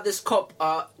hear about this cop?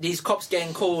 These cops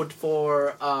getting called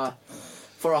for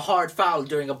a hard foul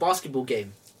during a basketball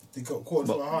game. They got caught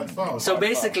for a hard foul. So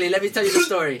basically, let me tell you the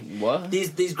story. What?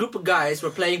 These group of guys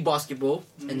were playing basketball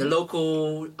in the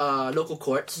local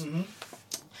courts.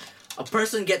 A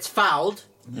person gets fouled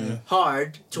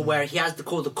hard to where he has to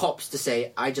call the cops to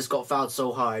say, "I just got fouled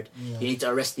so hard. You need to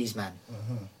arrest these men."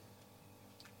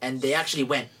 And they actually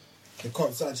went. The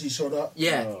cops actually showed up.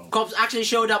 Yeah, cops actually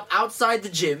showed up outside the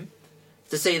gym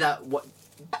to say that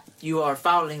you are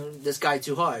fouling this guy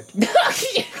too hard.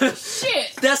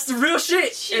 Shit. That's the real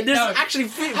shit. And there's No. actually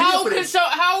video How footage.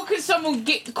 could someone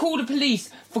call the police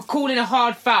for calling a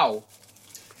hard foul?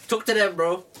 Talk to them,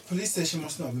 bro. Police station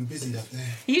must not have been busy that day.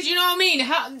 You know what I mean?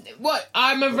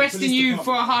 I'm arresting police you department.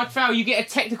 for a hard foul. You get a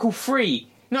technical 3.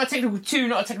 Not a technical 2,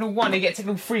 not a technical 1. They get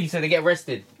technical 3, so they get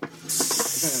arrested.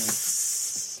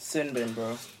 Sin bin,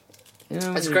 bro.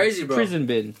 That's crazy, bro. Prison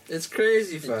bin. It's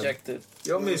crazy, fam. Ejected.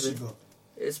 You're What else you moving. got?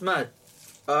 It's mad.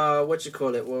 What you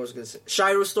call it? What was I gonna say?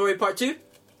 Shiro story part 2.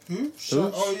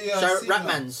 Oh yeah, I seen that.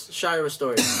 Ratman's Shiro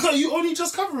story. Are you only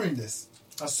just covering this?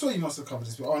 I saw you must have covered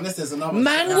this. Oh, unless there's another.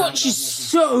 Man watches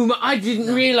so much. I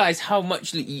didn't realise how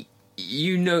much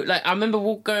you know. Like, I remember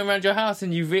going around your house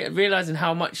and you realising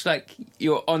how much, like,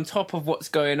 you're on top of what's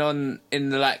going on in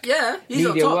the, like, Yeah, he's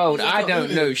on media top. world. He's on I top.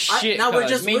 don't know shit. now we're cuz.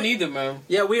 just- Me neither, man.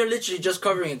 Yeah, we are literally just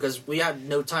covering it because we had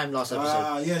no time last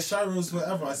episode. Yeah, Shiro's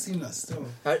whatever. I seen that still.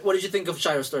 What did you think of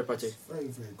Shiro story part 2? Very,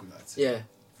 very good actor. Yeah,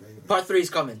 Very, very part 3 is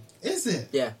coming. Is it?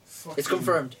 Yeah, Fucking, it's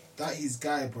confirmed. That is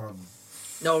guy, bro.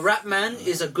 No, Ratman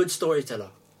is a good storyteller.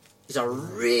 He's a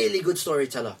really good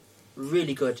storyteller.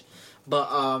 Really good. But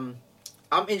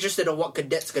I'm interested in what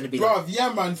Cadet's gonna be like. Bro,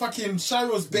 yeah, man. Fucking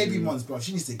Shiro's baby mums, bro.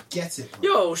 She needs to get it, bro.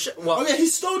 Yo, what? Oh yeah, he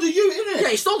stole the ute, innit? Yeah,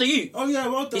 he stole the ute. Oh yeah,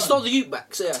 well done. He stole the ute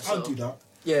back. So yeah, I'll do that.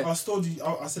 Yeah. I stole the.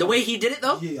 I said The way he did it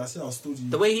though. Yeah, I said I'll steal the.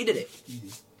 The way he did it.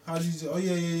 How did you do? Oh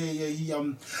yeah. He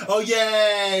Oh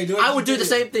yeah. The way I he would do did the it.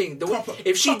 same thing. Proper-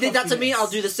 If she did that to me, finesse. I'll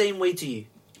do the same way to you.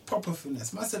 Proper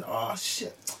finesse. Man said, oh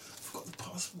shit, I forgot the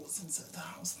passports inside the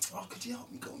house. Oh, could you help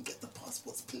me go and get the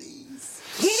passports, please?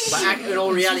 But in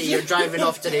all reality, you're driving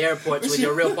off to the airport with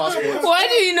your real passport. Why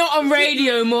do you not on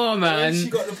radio more, When she man?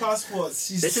 got the passports.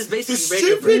 This is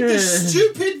basically the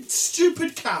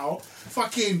stupid cow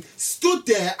fucking stood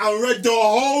there and read the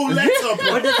whole letter,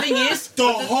 bro. But the thing is,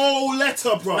 The whole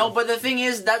letter, bro. no. But the thing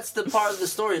is, that's the part of the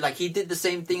story. Like he did the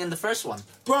same thing in the first one.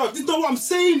 Bro, you know what I'm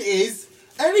saying is,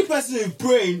 any person with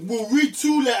brain will read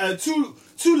two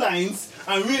lines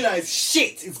and realize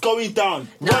shit, it's going down.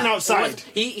 Run Nah, outside. it was-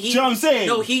 He, Do you know what I'm saying?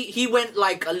 No, he went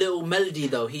like a little melody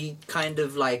though. He kind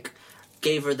of like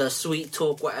gave her the sweet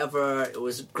talk, whatever. It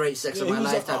was great sex Yeah, of my he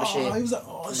was life like, type of shit. He was like,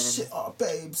 oh shit, oh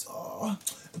babes, oh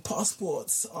the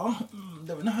passports,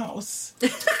 they're in the house.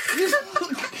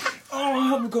 Oh,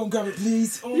 help me go and grab it,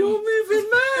 please. Oh. You're moving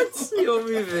mad. You're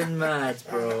moving mad,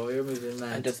 bro. You're moving And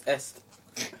mad. just est.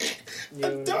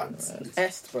 I'm done.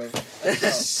 Est, bro.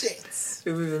 Shit.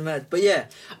 You're moving mad. But yeah,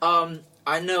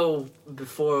 I know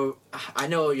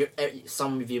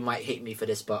some of you might hate me for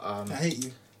this, but I hate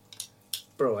you.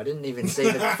 Bro, I didn't even say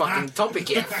the fucking topic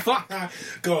yet. Fuck.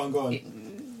 Go on.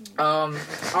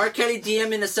 R. Kelly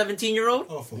DMing a 17-year-old?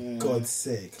 Oh, for God's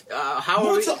sake. How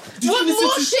are we... What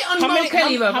more shit on R.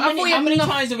 Kelly, bro? How many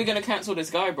times are we gonna cancel this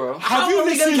guy, bro? How are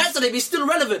we going to cancel him? He's still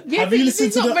relevant. Yeah, Have you but listened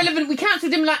he's to not the- relevant. We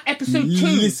cancelled him like episode 2.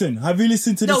 Listen, have you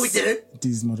listened to this? No, we didn't.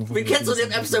 These motherfuckers. We cancelled him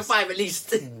listen to episode this. 5 at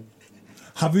least.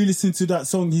 Have you listened to that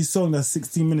song? His song that's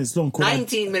 16 minutes long. Called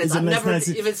 19 minutes. It's a I've nice never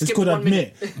 19 even It's skipped called 1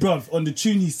 Admit. minute. Bruv, on the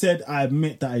tune he said, I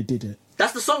admit that I did it.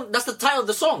 That's the song. That's the title of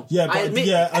the song. Yeah, I but admit.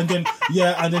 and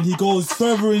then he goes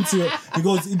further into it. He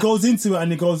goes into it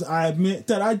and he goes, I admit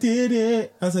that I did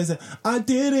it. As I said, I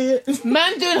did it.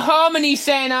 Man doing harmony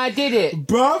saying I did it.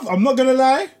 Bruv, I'm not gonna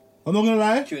lie.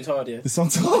 Tune's hard, yeah. The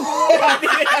song's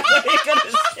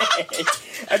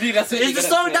I think that's what Is the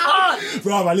song that hard?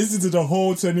 Bruv, I listened to the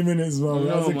whole 20 minutes, bro.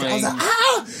 I was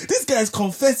like, this guy's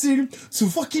confessing to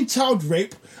fucking child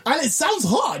rape. And it sounds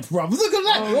hard, bruv. Look at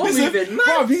that.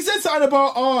 Bruv, he said something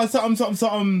about,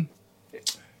 something.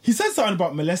 He said something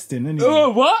about molesting, anyway. Oh,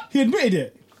 what? He admitted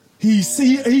it. He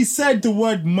said the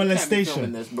word molestation.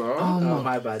 Filming this, bro. Oh,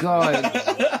 my bad. God.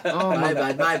 Oh, My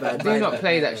bad. Do not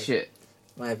play that shit.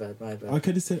 My bad. I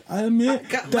could have said, I admit Man,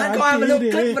 that go I have a little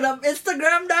did clip it. for them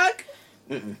Instagram, dog.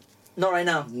 Not right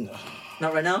now.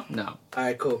 Not right now? No.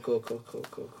 Alright, cool.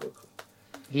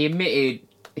 He admitted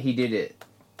he did it.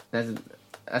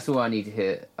 That's all I need to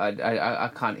hear. I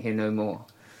can't hear no more.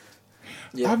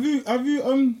 Yeah. Have you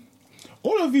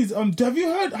all of these have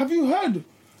you heard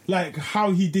like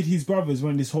how he did his brothers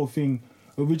when this whole thing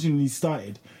originally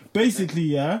started? Basically,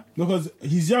 yeah, because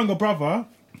his younger brother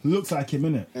looks like him,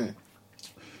 innit?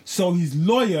 So his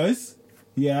lawyers,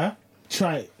 yeah,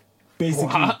 try basically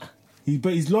What?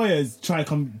 but his lawyers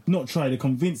they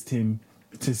convinced him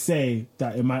to say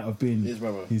that it might have been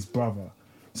his brother.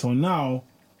 So now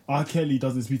R. Kelly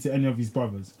doesn't speak to any of his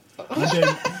brothers.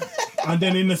 And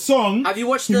then in the song, Have you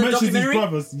watched he the mentions documentary? his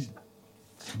brothers.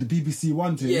 The BBC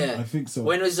one thing, Yeah. I think so.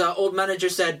 When his old manager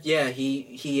said,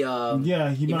 he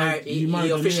officially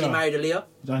married Aaliyah.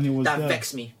 And he was That there.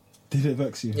 vexed me. Did it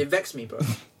vex you? It vexed me, bro.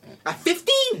 At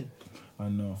 15! I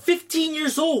know. 15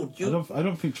 years old. I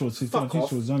don't think she was 15. I Fuck think off.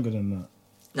 she was younger than that.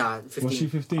 Nah, 15. Was she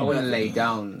 15? I wouldn't lay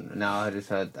down now. I just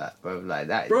heard that, bro. Like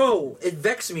that. Bro, it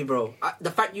vexed me, bro.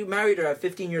 The fact you married her at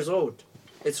 15 years old.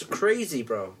 It's crazy,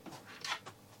 bro.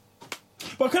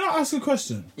 But can I ask a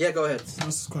question? Yeah, go ahead.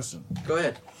 Ask a question. Go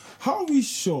ahead. How are we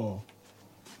sure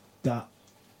that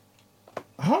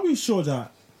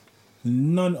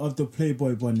none of the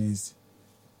Playboy bunnies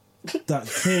that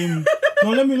came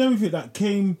let me think that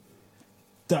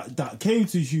came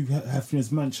to Hugh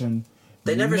Hefner's mansion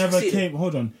They never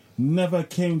succeeded. never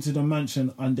came to the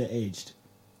mansion underaged?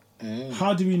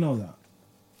 How do we know that?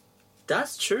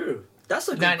 That's true. That's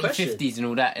a good question. 1950s and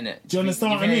all that, innit? Do you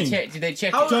understand what I mean? Did they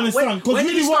check How- it? Do you understand? 'Cause when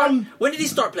really did he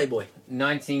start Playboy?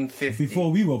 1950.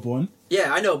 Before we were born,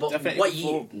 Yeah, I know, but Definitely what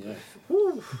year?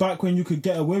 before- back when you could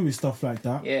get away with stuff like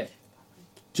that. Yeah.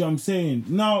 Do you know what I'm saying?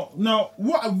 Now,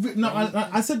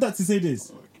 I said that to say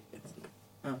this.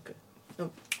 Okay.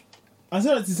 I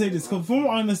said that to say this because from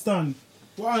what I understand,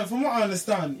 R.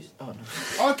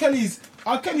 Kelly's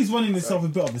running himself a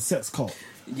bit of a sex cult.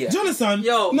 Yeah. Do you understand?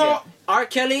 Yo, now, R.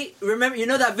 Kelly, remember, you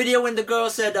know that video when the girl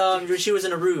said she was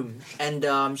in a room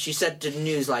and she said to the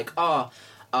news like, I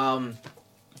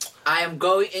am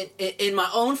going in my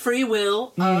own free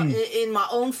will. In my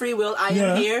own free will, I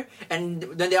am here. And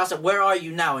then they asked her, "Where are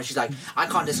you now?" And she's like, "I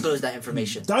can't disclose that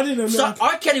information." that didn't So like,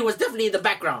 R. Kelly was definitely in the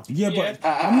background. yeah, but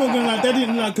I'm not gonna lie. That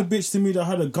didn't like a bitch to me that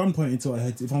had a gun pointed to her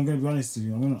head. If I'm gonna be honest with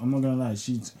you, I'm not gonna lie.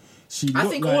 She I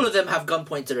looked think like, all of them have gun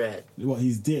point to their head. what,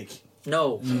 his dick.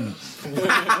 No, It's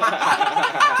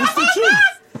the truth.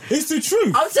 It's the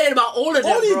truth. I'm saying about all of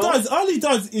them, bro. All he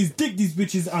does is dick these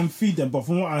bitches and feed them. But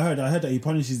from what I heard that he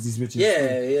punishes these bitches.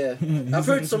 Yeah. I've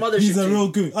heard some other He's shit a too. real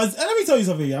good. And let me tell you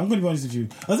something. Yeah, I'm gonna be honest with you.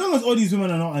 As long as all these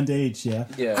women are not underage, yeah,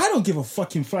 I don't give a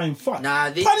fucking flying fuck.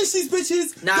 Punish these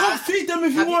bitches. Don't feed them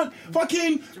if you want.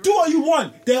 Fucking do what you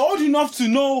want. They're old enough to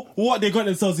know what they got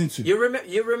themselves into. You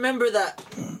remember that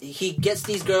he gets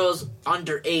these girls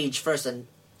underage first and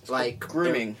like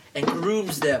Grooming. and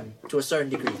grooms them to a certain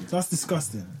degree, That's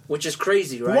disgusting. which is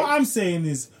crazy, right? What I'm saying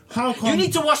is, how come You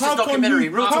need to watch this documentary,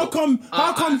 real How talk. come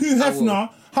Hugh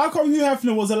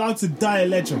Hefner was allowed to die a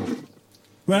legend?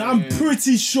 When I'm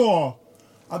pretty sure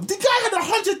the guy had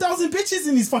 100,000 bitches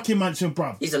in his fucking mansion,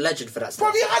 bruv. He's a legend for that Bruv,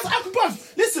 stuff. he has,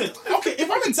 bruv, listen, okay, if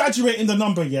I'm exaggerating the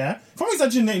number, then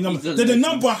the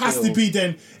number has to be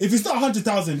then, if it's not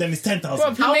 100,000, then it's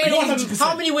 10,000. Bruv,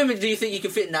 How many women do you think you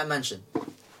can fit in that mansion?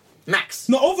 Max.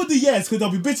 No, over the years, because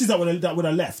there'll be bitches that would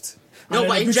have left. No,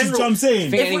 but in This is general, what I'm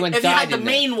saying. Think anyone if you died had the in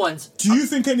main ones, Do you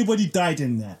think anybody died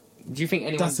in there? Do you think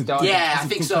anyone That's a- died? yeah, That's I a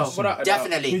think good so. question.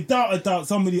 Definitely, Without a doubt,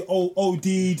 somebody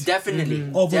OD'd. definitely,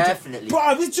 Overdosed. definitely.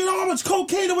 Bruv, do you know how much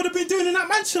cocaine I would have been doing in that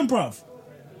mansion, bruv?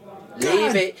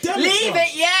 Leave it, damn it, leave bro.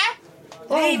 it,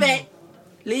 yeah,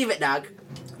 leave it, dog.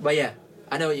 But yeah,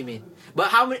 I know what you mean. But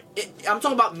how many? I'm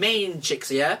talking about main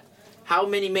chicks, yeah. How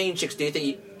many main chicks do you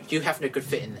think Hugh Hefner could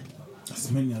fit in there?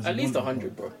 As many as At least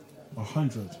 100, 100, bro.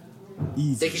 100. They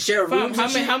Easy. can share Fam, rooms.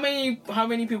 and shit? how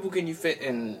many people can you fit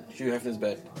in Hugh Hefner's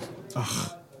bed?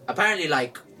 Apparently,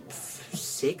 like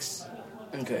 6.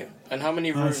 Okay. And how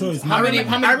many I'm rooms? sure it's how many? mad.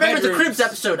 How many? I remember the bedrooms? Cribs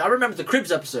episode. I remember the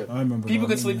Cribs episode. I remember. People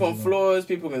that can sleep many on years floors.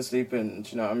 People can sleep in. Do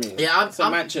you know what I mean? Yeah, It's a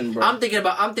mansion, bro. I'm thinking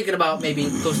about maybe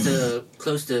close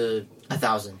to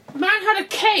 1,000. Man had a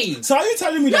cave. ago. So are you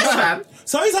telling me Yes, that? fam.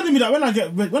 So are you telling me that when I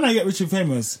get rich and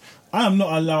famous, I am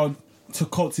not allowed to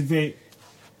cultivate?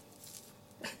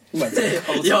 Yo,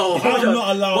 hold I'm on.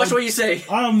 not allowed. Watch what you say.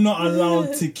 I am not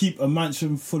allowed to keep a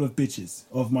mansion full of bitches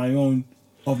of my own.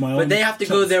 But they have to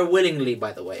go there willingly,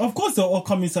 by the way. Of course, they'll all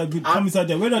come inside. Come inside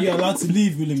there. Whether they're allowed to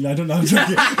leave willingly, I don't know. I'm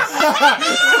joking.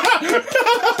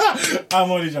 I'm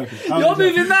only joking. You're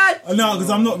moving mad. No, because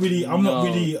I'm not really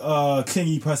a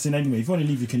clingy person anyway. If you want to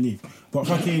leave, you can leave. But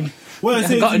fucking, what I'm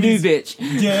saying Got a to you new is-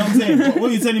 bitch. Yeah, I'm saying. But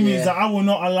what you're telling me Yeah. is that I will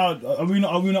not allow. Are we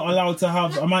not allowed to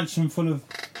have a mansion full of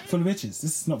bitches?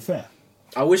 This is not fair.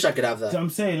 I wish I could have Do you know that. what I'm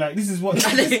saying? Like, this is what. I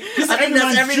think this is that's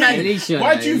everyone's every dream. man. Alicia,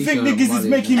 Why do you Alicia think got niggas is money.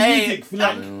 making Hey, music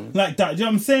like that? Do you know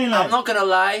what I'm saying? Like, I'm not gonna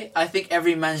lie. I think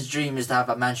every man's dream is to have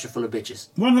a mansion full of bitches.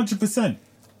 100%.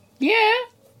 Yeah,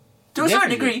 To a certain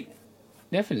Definitely. degree.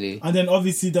 definitely. And then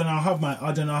obviously, then I'll have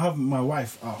my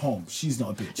wife at home. She's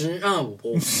not a bitch. No.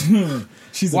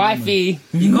 She's a woman. Wifey.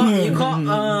 You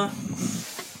can't.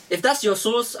 If that's your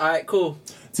source, alright, cool.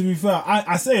 To be fair,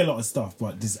 I say a lot of stuff,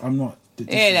 but I'm not. This,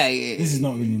 this is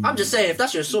not really. I'm just saying, if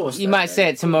that's your source, You might say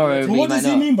it tomorrow, But but what you might does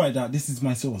he not. mean by that? This is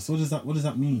my source. What does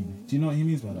that mean? Do you know what he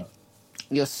means by that?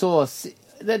 Your source.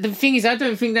 The thing is, I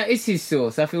don't think that is his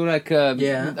source. I feel like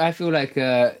Yeah. I feel like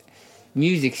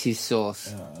music's his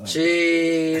source.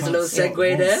 Jeez, a little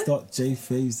segue there. Stop J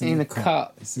Faves In the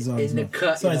cut. This is In the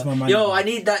cut. Sorry, it's my mind. Yo, I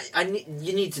need that.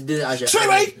 You need to do that. As Straight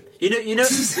away. You know.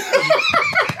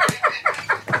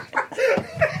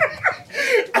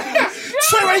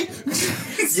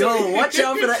 Yo, watch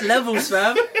out for that levels,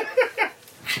 fam.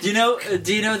 Do you know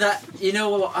that?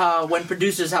 When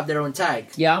producers have their own tag,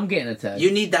 Yeah, I'm getting a tag.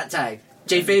 you need that tag.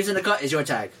 J Faves in the cut is your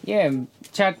tag. Yeah,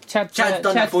 Chad's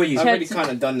done that for you. I've already kind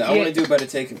of done that. I Yeah. want to do a better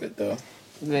take of it though.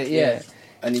 Yeah.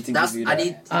 I need to That's give you I that.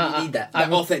 need that.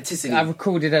 that authenticity. I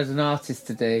recorded as an artist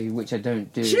today, which I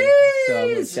don't do.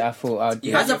 Jeez. So I thought I'd do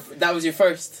You had As a- that was your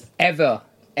first. ever,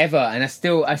 and I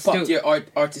still. Fucked your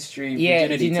artistry Yeah, do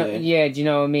virginity you know? today. Yeah, do you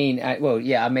know what I mean?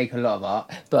 I make a lot of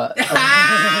art, but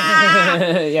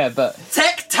yeah, but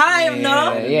Tech time,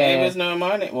 no. yeah. Neighbours no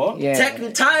mind it. What? yeah,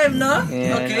 Tech time, no.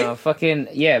 yeah, Okay. no, fucking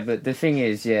yeah. But the thing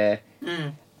is, I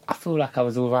feel like I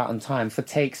was all right on time for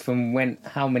takes from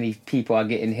how many people I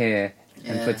get in here.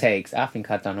 And for Yeah. takes, I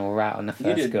think I've done all right on the You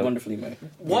first did go. wonderfully, mate.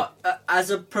 What as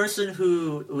a person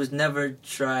who's never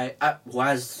tried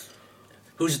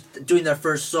who's doing their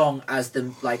first song as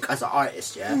an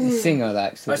artist, yeah. Singer,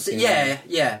 like, sort Or of si- thing,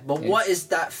 yeah. But Yeah. what is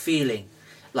that feeling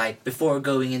like before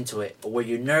going into it? Were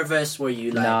you nervous? Were you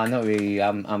like? Nah, not really.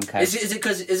 I'm Is it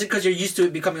because you're used to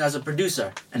it becoming as a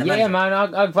producer? And a Yeah, manager?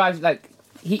 man. I vibe like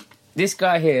this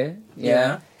guy here.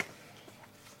 Yeah.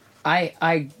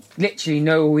 I literally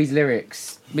know all his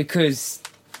lyrics because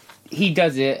he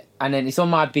does it, and then it's on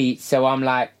my beat. So I'm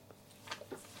like,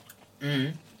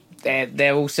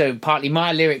 they're also partly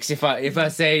my lyrics. If I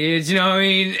say it, do you know what I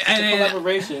mean? And then,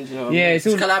 Collaboration, you know. What I yeah, mean? it's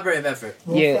all It's collaborative effort.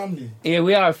 We're yeah. family. Yeah,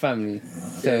 we are a family.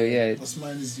 So yeah, What's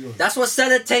mine is yours. That's what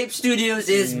Sellotape Studios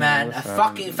is, Yeah, man. we're A family.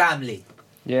 fucking family.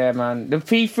 yeah, man. The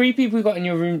three people we got in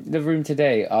the room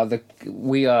today are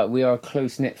we are a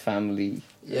close knit family.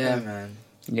 Yeah, man.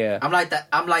 Yeah, I'm like that.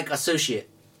 I'm like associate.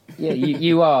 yeah.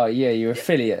 You are. Yeah, you're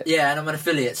affiliate. Yeah, and I'm an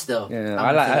affiliate still. Yeah, I'm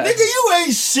I like an that. Nigga, you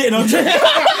ain't shit. I'm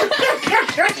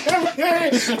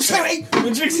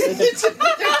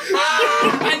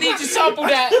I need to sample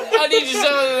that. I need to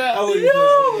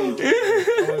sample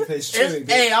that.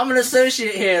 Hey, I'm an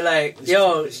associate here. Like,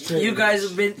 yo, you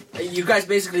guys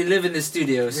basically live in the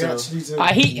studio. So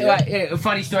A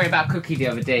funny story about Cookie the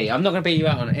other day. I'm not gonna bait you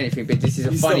out on anything, but this is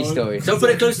a funny story. don't put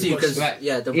it close to you, because Right.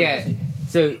 don't put it Yeah. close to you.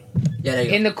 So Yeah, there you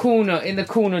go. in the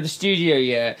corner of the studio,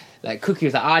 yeah, like Cookie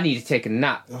was like, I need to take a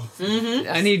nap.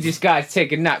 I need this guy to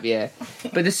take a nap, yeah.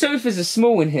 But the sofas are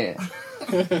small in here.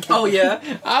 Oh yeah.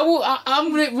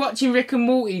 I'm watching Rick and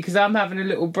Morty because I'm having a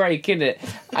little break in it,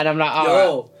 and I'm like,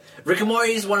 Yo, Rick and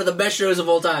Morty is one of the best shows of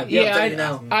all time. Yeah, I'm telling you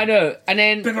now. I know. And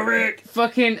then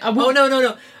fucking. Oh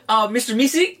no. Mr.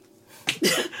 Meeseek.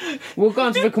 We'll go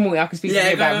on to Rick and Morty. I can speak to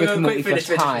you about Rick and Morty quick,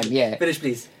 for time. Yeah. Finish,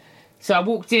 please. So I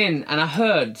walked in and I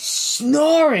heard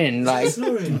snoring, like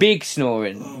big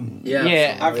snoring.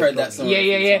 Yeah. I've heard that song.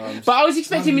 Yeah. But I was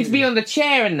expecting me to be on the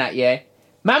chair and that. Yeah.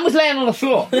 Man was laying on the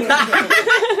floor. Bro,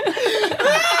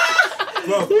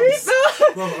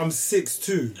 I'm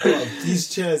 6'2". Bro, these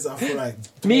chairs are for like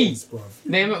Me. dogs, bro.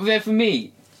 They're for me. Do you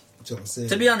know what I'm saying?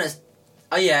 To be honest,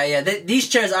 these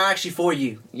chairs are actually for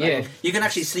you. Yeah. Like, you can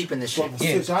actually sleep in this shit. Bro,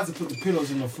 Yeah. I had to put the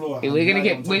pillows on the floor. Yeah, we're gonna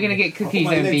get cookies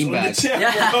and beanbags.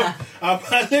 Yeah.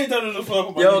 I lay down on the floor.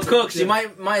 put my Yo, legs on Cooks, the you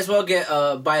chair. might as well get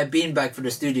buy a beanbag for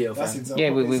the studio. That's Fam. exactly Yeah,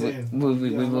 what we've they're saying.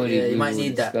 already. Yeah, you might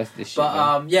need that. discussed this shit,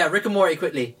 But Rick and Morty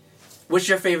quickly. What's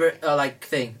your favorite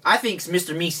thing? I think it's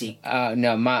Mr. Meeseek.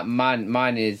 no,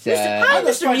 mine is. I'm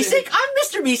just Mr. find Meeseek. it- I'm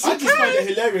Mr. I Meeseek. just find it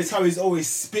hilarious how he's always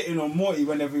spitting on Morty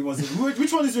whenever he wants to.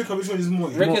 Which one is Rick and which one is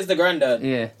Morty? Rick is the granddad.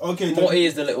 Yeah. Okay, Morty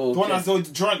is the little. the one kid. that's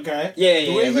the drunk guy. Yeah,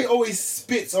 The way he Rick. always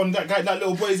spits on that guy, that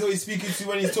little boy he's always speaking to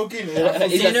when he's talking. I feel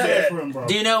Do you so know- bad for him, bro.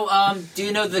 Do you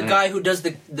know the guy who does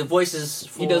the voices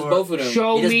for... He does both of them.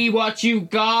 Show He does- me what you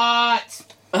got.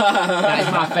 That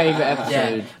is my favorite episode.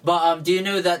 Yeah. But do you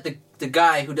know that the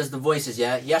guy who does the voices, he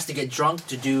has to get drunk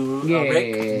to do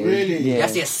Rick? Really? He Yeah.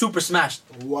 has to get super smashed.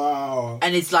 Wow.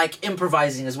 And it's like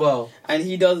improvising as well. And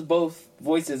he does both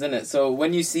voices in it. So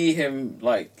when you see him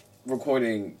like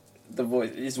recording the voice,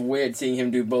 it's weird seeing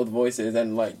him do both voices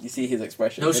and like you see his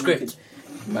expression. No And you script.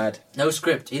 can- Mad. No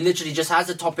script. He literally just has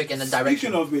a topic and a direction.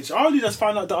 Speaking of which, I only just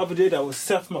found out the other day that was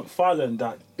Seth MacFarlane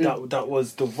that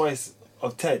was the voice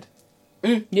of Ted.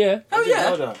 Yeah. Oh I didn't know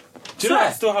yeah. that. Do you know I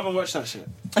Swear. still haven't watched that shit?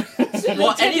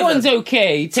 Well, Ted any of one's them.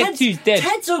 okay. Ted 2's dead.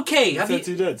 Ted's okay. Have Ted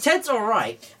you- 2 dead. Ted's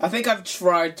alright. I think I've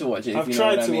tried to watch it. I've if you know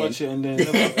tried what I to mean. watch it and then.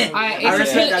 It's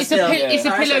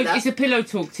respect a pillow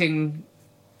talk thing.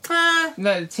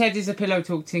 No, Ted is a pillow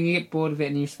talk thing. You get bored of it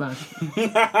and you smash. It's a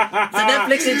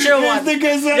Netflix and chill one.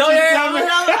 This is a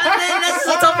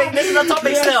topic. This is a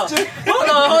topic still.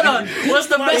 Hold on. What's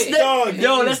the best?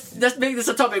 Let's make this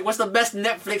a topic. What's the best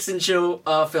Netflix and chill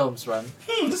films, man?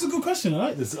 That's a good question. I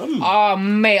like this. Oh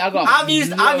mate, I got. I've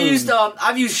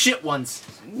used shit ones.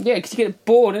 Yeah, because you get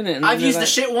bored, innit? I've used the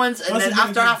shit ones, and That's then a good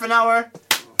after thing. half an hour,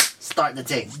 start the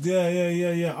thing.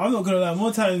 Yeah. I'm not gonna lie.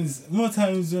 More times when it's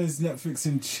Netflix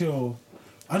and chill,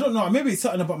 I don't know. Maybe it's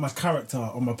something about my character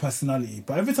or my personality.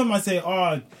 But every time I say,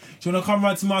 "Oh, do you wanna come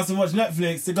round to my house and watch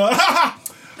Netflix?" They go, "Ha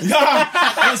yeah,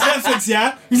 watch Netflix,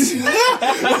 yeah."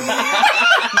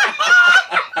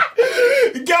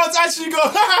 Girls actually go,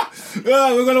 "Ha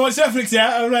yeah, we're gonna watch Netflix,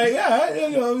 yeah." I'm like, "Yeah, you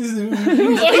know."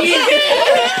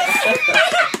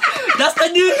 That's the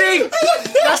new thing.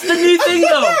 That's the new thing,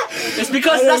 though. It's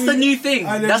because that's the new thing.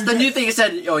 I never That's the get- new thing. It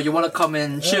said, "Oh, you want to come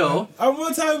and chill?" And more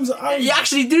times, You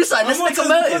actually do something. Let's think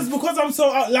about it. because I'm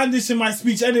so outlandish in my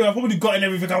speech anyway, I've probably gotten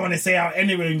everything I want to say out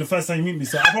anyway in the first time you meet me.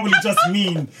 So I probably just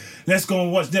mean let's go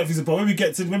and watch Netflix. But when we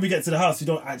get to the house, you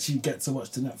don't actually get to watch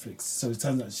the Netflix. So it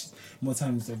turns out more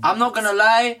times. I'm not gonna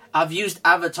lie. I've used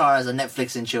Avatar as a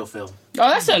Netflix and chill film. Oh,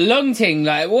 that's a long thing.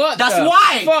 Like what? That's the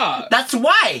why. Fuck. That's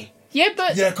why. Yeah,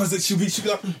 but Yeah, because she'll be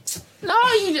like. no,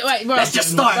 you right. Let's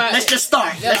just start. Let's just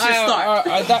start. That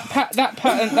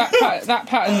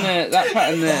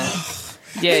pattern there.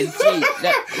 Yeah, gee,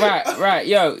 right,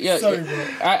 yo. Sorry, bro.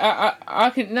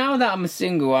 I can now that I'm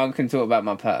single, I can talk about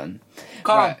my pattern.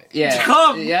 Come. Right, yeah,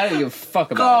 Come. Yeah, I don't give a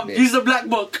fuck about Come. this. Use the black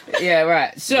book. Yeah,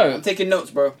 right. So, I'm taking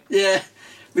notes, bro. Yeah.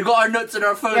 We got our notes in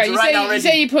our phones right, right now you ready.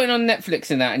 say you're putting on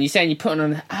Netflix and that, and you're saying you're putting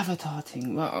on an Avatar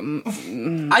thing. Well,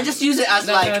 I just use it as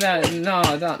no. I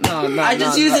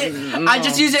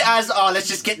just use it as let's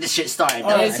just get this shit started.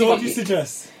 Alright, so what fuck do you it.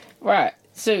 suggest? Right.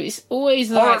 So it's always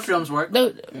Horror like films work.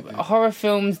 no horror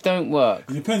films don't work.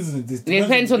 It depends on the. It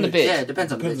depends on the bitch. Yeah, it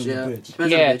depends on the bitch. Depends on Yeah, the bitch.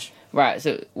 depends Yeah. on the bitch. Right.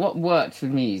 So what works for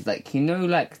me is like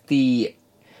like the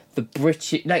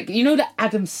British, like the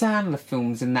Adam Sandler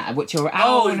films and that, which are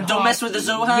Don't Mess with the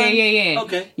Zohan. Yeah.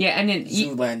 Okay. Yeah, and then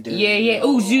Zoolander. Yeah.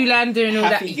 Oh, Zoolander and all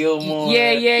Happy that. Gilmore.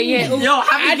 Yeah. Oh, Yo,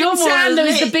 Happy Adam Gilmore Sandler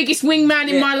is is the lit. biggest wingman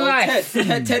in my life.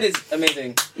 Ted is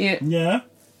amazing. Yeah. Yeah.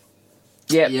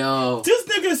 Yo. This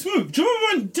nigga is smooth. Do you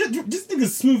remember when this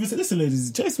nigga's smooth as listen,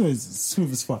 ladies, Jason is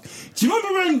smooth as fuck. Do you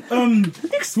remember when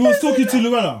we was talking to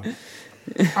Luella?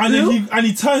 And then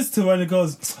he turns to her and he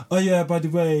goes, "Oh yeah, by the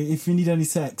way, if you need any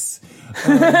sex."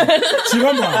 Do you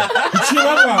remember? Yeah.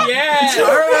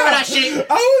 I remember that shit.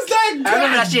 I was like, I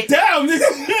remember that shit. damn,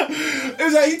 nigga. It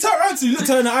was like he turned around to me, looked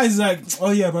her in the eyes, he's like,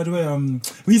 "Oh yeah, by the way, well,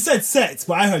 he said sex,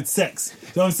 but I heard sex." You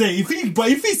know what I'm saying?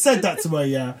 If he said that to her,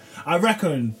 yeah, I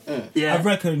reckon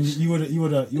you would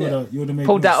have made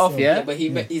Pulled that off, yeah. Yeah, but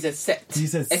he said set. He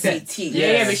said sex. S-E-T.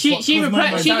 Yeah, but she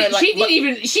replied. She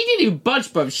didn't even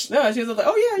budge, bro. No, she was like,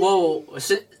 oh yeah. Whoa,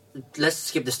 let's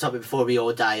skip this topic before we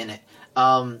all die in it.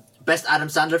 Best Adam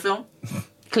Sandler film?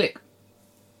 Click.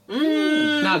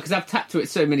 No, because I've tapped to it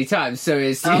so many times, so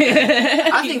it's. Okay.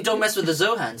 I think Don't Mess with the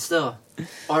Zohan still,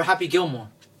 or Happy Gilmore.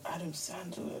 Adam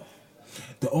Sandler.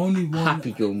 The only one.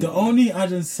 Happy Gilmore. The only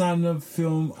Adam Sandler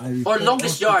film I. Or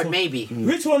Longest Yard, maybe.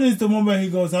 Which one is the one where he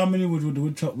goes, "How many would the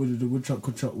woodchuck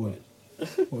could chop with"?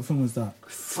 What film was that?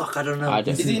 Fuck, I don't know. I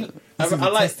don't Is he? know. I This is a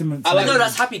like. testament I to- like. No,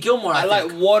 that's Happy Gilmore. I like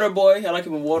Waterboy. I like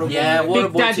him in Waterboy. Yeah, Big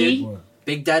Waterboy Daddy. too.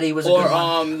 Big Daddy was a Or good one.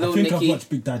 I Lil think I've Nicky. watched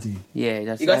Big Daddy. Yeah,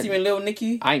 that's. You guys seen Lil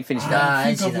Nicky? I ain't finished Nah, that. I I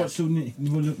ain't think seen I've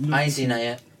watched Lil I ain't seen that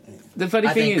yet. The funny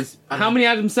I thing think- is, how many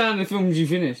Adam Sandler films you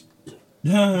finished?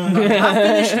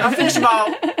 I finished about,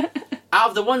 out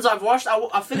of the ones I've watched,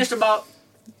 I finished about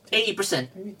 80%.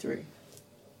 Maybe 3.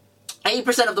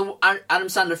 80% of the Adam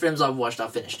Sandler films I've watched,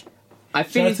 I've finished. I Shall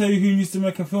I finished. tell you who needs to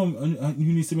make a film? Who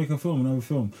needs to make a film? Another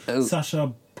film. Oh.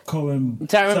 Sacha Cohen.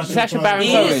 Sacha Baron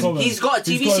Cohen. He's got a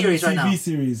TV He's got series a right now. TV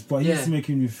series, but he needs Yeah. to make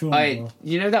a new film. I,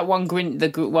 you know that one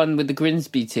one with the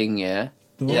Grimsby thing, yeah?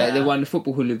 The Yeah, what? the one, the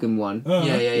football hooligan one.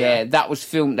 Yeah. That was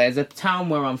filmed. There's a town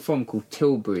where I'm from called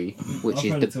Tilbury, which I've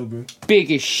is heard the of Tilbury.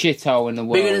 biggest shithole in the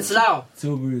world. Bigger than Slough.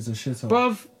 Tilbury is a shithole.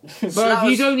 Bruv,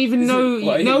 you don't even know.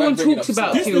 What, No you one bringing talks up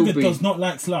about This nigga Tilbury. does not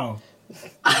like Slough.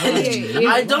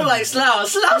 I don't like Slough.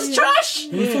 Slough's trash.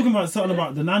 He was talking about something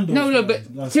about the Nando's. No, but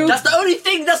Til- That's the only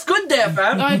thing that's good there,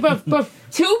 fam. Like, bruv,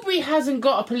 Tilbury hasn't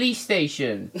got a police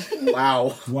station.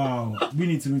 Wow. Wow, we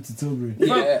need to move to Tilbury.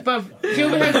 Yeah. Bruv,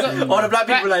 Tilbury has got. All the black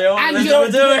people are like, yo, And let's you go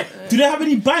don't do it. Do they have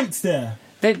any banks there?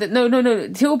 No.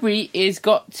 Tilbury is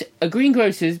got a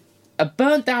greengrocers, a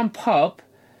burnt down pub,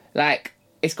 like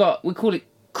it's got, we call it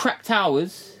Crack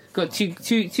Towers. Got two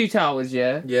towers,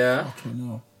 yeah. Yeah. Okay,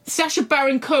 no. Sacha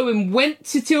Baron Cohen went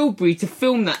to Tilbury to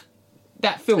film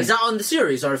that film. Is that on the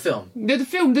series or a film? The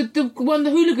film, the one,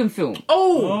 the hooligan film.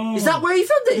 Oh, is that where he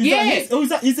filmed it? Is Yeah. that his,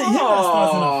 is it him that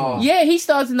stars in that film? Yeah, he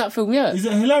stars in that film. Yeah. Is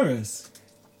it hilarious?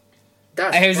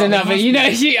 That's It was another. You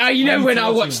know when I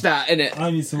watched that, innit? I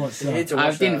need to watch that.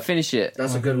 I didn't finish it.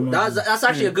 That's a good one. That's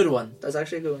actually a good one. That's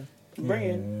actually a good one.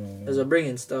 Bring There's a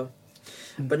bringing stuff.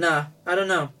 But nah, I don't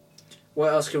know.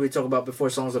 What else can we talk about before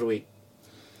songs of the week?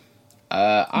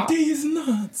 These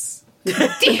nuts.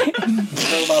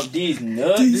 Talk about these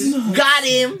nuts. These nuts. Got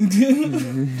him.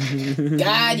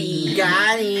 Got him.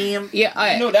 Got him. Yeah,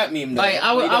 I know that meme though.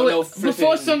 I We don't know would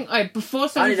before songs. I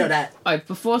didn't know that.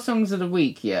 Before songs of the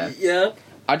week. Yeah. Yeah.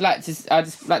 I'd just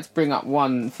like to bring up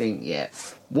one thing. Yeah.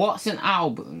 What's an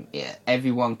album? Yeah.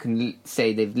 Everyone can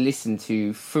say they've listened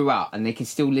to throughout, and they can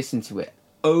still listen to it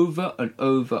over and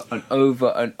over and over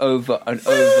and over and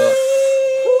over.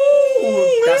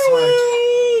 That's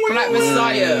hard. Black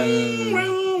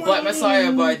Messiah. Black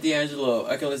Messiah by D'Angelo.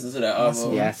 I can listen to that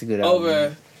album. Yeah, that's a good album.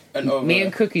 Over and over. Me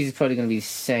and Cookies is probably gonna be the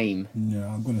same. Yeah,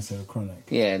 I'm gonna say the Chronic.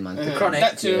 Yeah, man. Mhm. Chronic.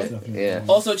 That too. Definitely. Yeah.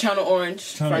 Also Channel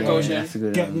Orange. Channel Frank Orange. Ocean. That's a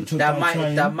good Get album. Rich or Die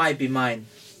Trying. That might be mine.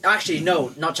 Actually,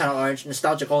 no, not Channel Orange.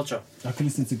 Nostalgic Ultra. I can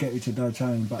listen to Get Rich or Die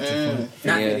Trying back to front.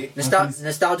 Nah, Yeah.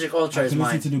 Nostalgic Ultra I is can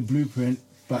listen mine. to The Blueprint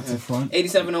back to front.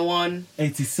 8701.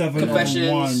 87 Confessions.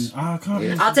 on 1. I can't Yeah.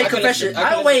 listen. I'll take I can Confession. listen- I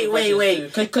can Wait. listen to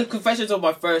Confessions too. Confessions was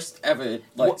my first ever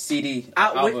What- CD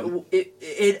album.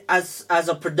 It as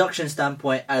a production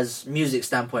standpoint, as music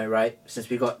standpoint, right? Since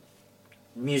we got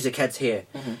music heads here,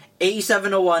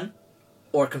 8701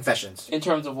 or Confessions. In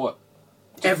terms of what?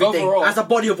 Everything overall. as a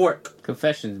body of work.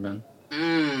 Confessions, man.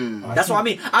 That's what I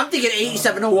mean. I'm thinking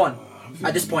 8701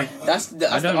 at this point. That's I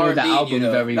don't the know R&B, that album you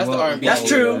know. very That's well. the R&B. That's Yeah.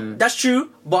 true. That's true.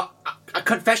 But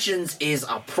Confessions is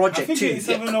a I project think too.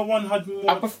 8701 had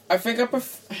more. I think I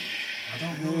prefer.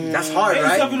 That's hard,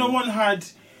 right? 8701 had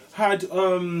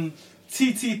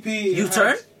TTP.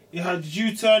 U-Turn? It had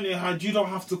U-Turn. It had You Don't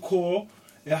Have to Call.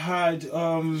 It had You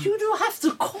don't have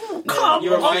to call. Come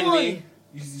You remind on. me.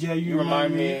 yeah. You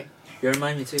remind me. You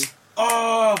remind me too.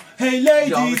 Oh, hey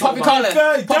ladies, Poppy Collin.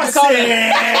 That's Poppy Collin.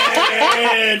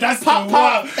 it. That's the one.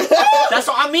 That's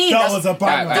what I mean. That That's, was a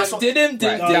banger. Right, that's what,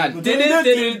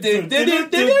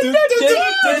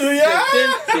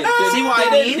 See what I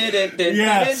mean?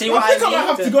 Yeah, See what I think I mean? I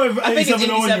have to go with I think it's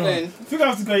 8701. 87. I think I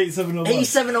have to go 8701.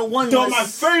 8701 Though my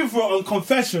was favourite on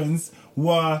Confessions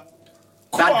were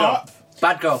Bad Caught Girl. Up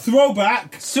Bad Girl.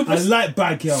 Throwback. Super- I like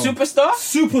Bad Girl. Superstar?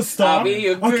 Superstar. I'll be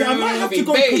your Okay, I might have to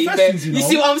go groovy to confessions, baby. you know.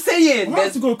 See what I'm I saying? might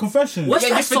have to go to confessions. What's Yeah,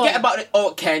 that you forget song? about it.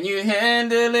 Oh, can you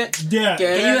handle it? Yeah.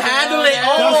 Can you handle it? That's,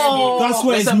 Oh, that's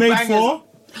what There's it's some made bangers. for.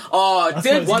 Oh, That's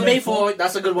did what it's One made made for.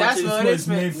 That's a good one That's too. what what it's it's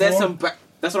made There's for. some.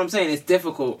 That's what I'm saying. It's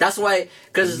difficult. That's why,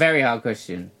 because Very hard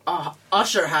question.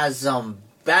 Usher has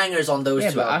bangers on those Yeah,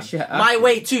 two but albums. Usher- My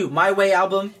Way too. My Way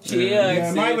album.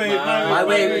 Yeah, My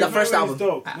Way, the first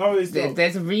album. My Way is dope.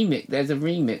 There's a remix. There's a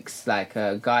remix like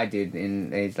a guy did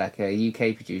in. He's like a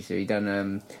UK producer. He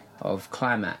done of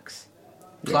Climax.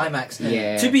 Climax.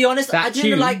 Yeah. To be honest, That I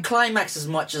didn't tune- like Climax as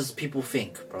much as people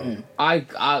think, bro.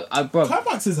 Bro,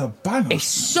 Climax is a banger. it's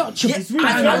such a. Yeah, It's really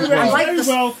I like this-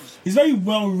 It's very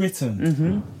well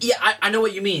written. Yeah, I know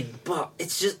what you mean, but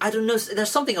it's just I don't know.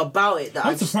 There's something about it that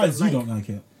I'm I just surprised don't you like. don't like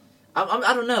it.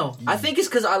 I don't know. I think it's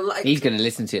because I like. He's gonna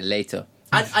listen to it later.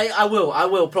 I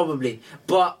will probably,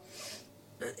 but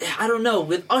I don't know.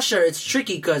 With Usher, it's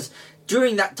tricky because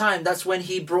during that time, that's when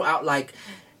he brought out like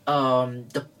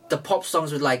the pop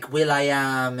songs with like Will I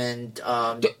Am and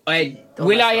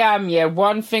Will I Am, yeah.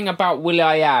 One thing about Will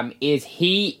I Am is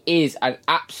he is an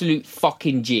absolute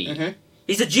fucking G. Mm-hmm.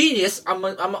 He's a genius. I'm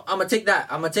gonna take that.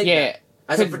 I'm gonna take Yeah. that.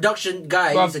 As a production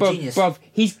guy, he's a genius. Bruv,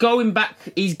 he's going back.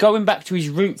 He's going back to his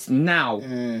roots now.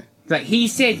 Like he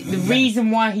said, the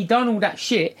reason why he done all that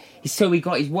shit is so he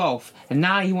got his wealth, and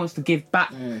now he wants to give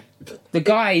back. The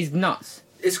guy is nuts.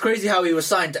 It's crazy how he was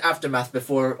signed to Aftermath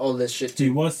before all this shit He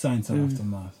too. was signed to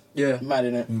Aftermath. Yeah, Mad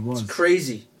in it. He was.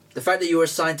 crazy. The fact that you were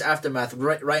signed to Aftermath,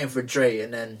 writing for Dre,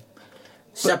 and then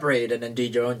separated and then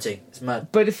did your own thing. It's mad.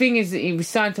 But the thing is that he was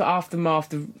signed to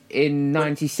Aftermath in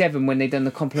 '97 when they done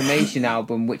the compilation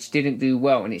album, which didn't do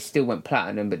well, and it still went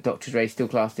platinum. But Dr. Dre still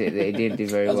classed it that it didn't do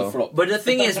very That was a well. flop. But the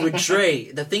thing is with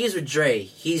Dre,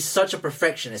 he's such a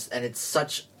perfectionist, and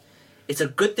it's a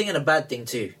good thing and a bad thing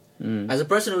too. As a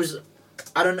person who's,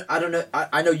 I don't know,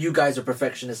 I know you guys are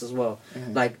perfectionists as well.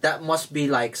 Like that must be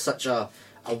like such a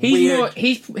weird.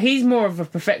 He's more of a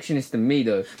perfectionist than me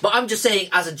though. But I'm just saying,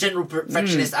 as a general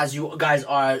perfectionist, as you guys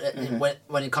are,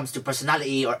 when it comes to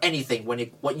personality or anything,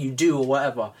 what you do or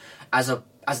whatever, as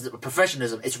the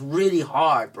professionalism, it's really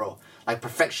hard, bro. Like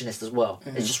perfectionist as well,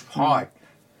 it's just hard.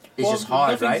 It's just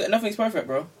hard, right? Nothing's perfect,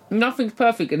 bro. Nothing's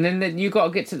perfect, and then you got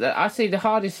to get to that. I say the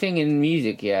hardest thing in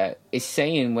music, yeah, is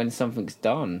saying when something's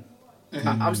done.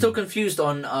 I'm still confused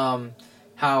on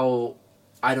how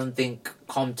I don't think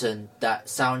Compton, that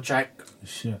soundtrack,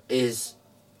 Shit. is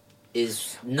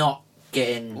not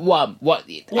getting What?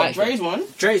 Dre's one?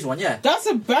 Dre's one, yeah. That's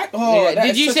a back. Oh, Yeah, that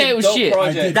did is you such say a it was dope shit?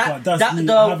 project. I did, That- but that's that- me.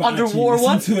 the I haven't Underwater actually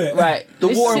one? listened to it. Right. The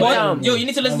This war is one? down. Yo, you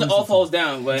need to listen to All Falls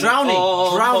Down. When Drowning.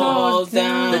 All Drowning. Falls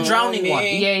down. The Drowning one.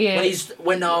 me. Yeah.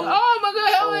 when Oh my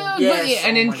god! Hell yeah! Yes,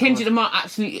 And then oh my Kendrick God. Lamar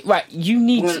absolutely right. You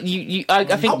need Well, to, you. I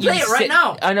think I'll you play it right sit-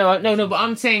 now. I know, no, but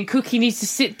I'm saying Cookie needs to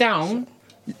sit down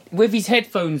with his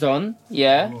headphones on,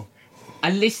 yeah,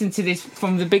 and listen to this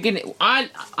from the beginning. I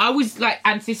was like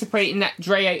anticipating that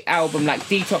Dre album, like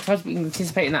Detox. I've been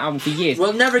anticipating that album for years.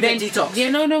 We'll never Then- get Detox. Yeah,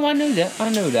 no, I know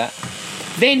that.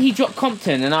 Then he dropped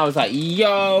Compton, and I was like,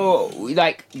 yo,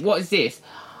 like, what is this?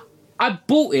 I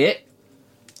bought it.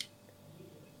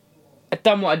 I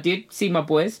done what I did, see my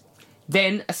boys.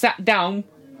 Then I sat down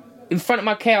in front of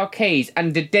my KRKs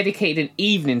and dedicated an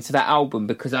evening to that album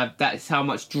because that's how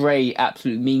much Dre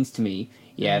absolutely means to me.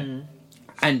 Yeah,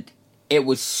 and it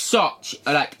was such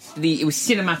it was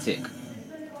cinematic.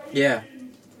 Yeah.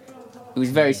 It was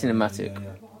very cinematic. Yeah.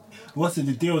 What's it?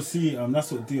 The DLC.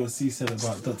 That's what DLC said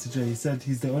about Dr. Dre. He said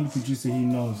he's the only producer he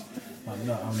knows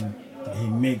that he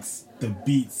makes the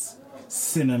beats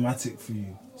cinematic for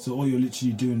you. So all you're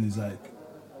literally doing is like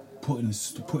putting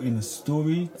a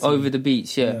story Over the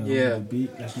beats, yeah. over Yeah. the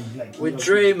beat. With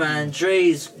Dre, man,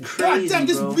 Dre's God crazy, damn,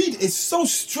 this bro. weed is so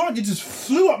strong. It just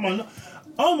flew up my.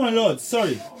 Oh my lord!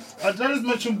 Sorry, I just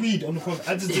mentioned weed on the phone.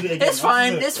 I just did it again. It's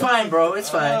fine, bro. It's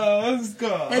fine. Let's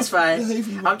go. It's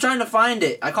fine. I'm trying to find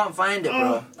it. I can't find it,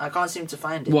 bro. I can't seem to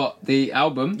find it. What, the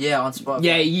album? Yeah, on Spotify.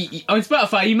 Yeah, you, on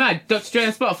Spotify, you mad? Dr. Dre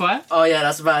on Spotify? Oh yeah,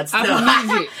 that's bad. Still. Apple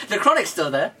Music. The Chronic's still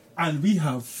there. And we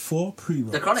have 4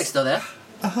 pre-rolls. The Chronic's still there.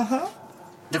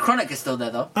 The Chronic is still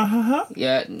there though.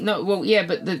 Yeah, no, well, yeah,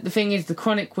 but the thing is, the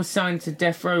Chronic was signed to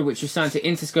Death Row, which was signed to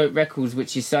Interscope Records,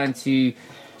 which is signed to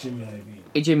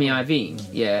Jimmy Iovine.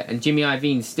 Yeah, and Jimmy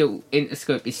Iovine still,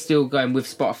 Interscope is still going with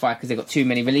Spotify because they got too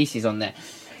many releases on there.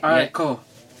 Alright, cool.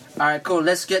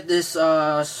 Let's get this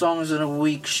songs of the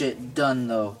week shit done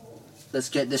though. Let's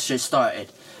get this shit started.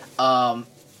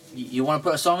 You want to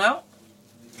put a song out?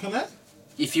 Can I?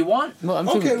 If you want,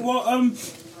 Okay, well,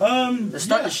 let's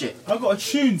start the shit. I got a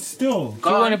tune still. Do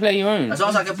you want to play your own? As long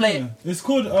as I can play it. It's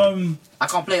called I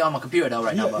can't play it on my computer though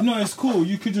right now. But no, it's cool.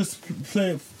 You could just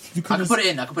play it. You could I can put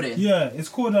it in. Yeah, it's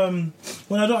called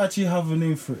well, I don't actually have a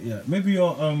name for it yet. Maybe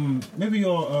your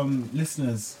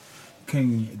listeners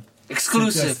can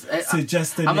exclusive.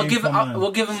 Suggest a I'm gonna name give. for mine.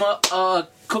 We'll give him a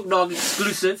Cook Dog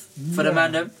exclusive for the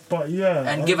man them. But yeah,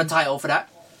 And give a title for that.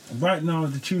 Right now,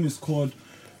 the tune is called.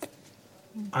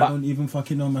 I don't even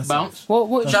fucking know myself. Bounce.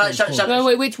 What? No,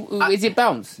 wait, which is it?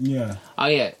 Bounce. Yeah. Oh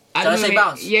yeah. Shall I say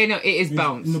Bounce? Yeah, no, it is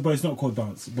Bounce. No, but it's not called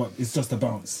Bounce. But it's just a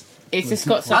bounce. It's But just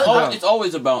got not such called- a bounce. It's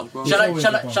always a bounce, bro. Shall always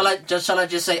a bounce. I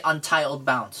just say Untitled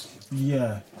Bounce?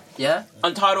 Yeah. Yeah.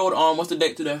 Untitled. What's the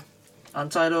date today?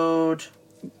 Untitled.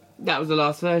 That was the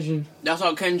last version. That's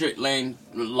how Kendrick named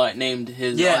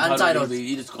his. Yeah, Untitled. Release.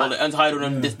 He just called it Untitled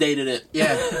and just dated it.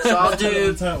 Yeah. So I'll do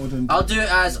it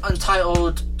as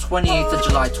Untitled 28th of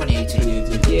July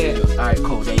 2018. Yeah. All right.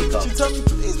 Cool. There you go. She told me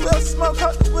please well smoke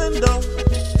out the window.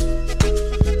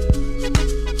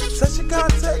 Said she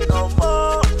can't take no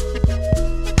more.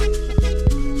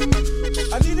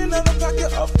 I need another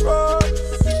packet of rocks.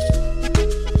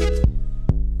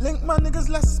 Link my niggas,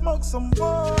 let's smoke some more.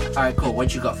 All right. Cool.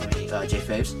 What you got for me, J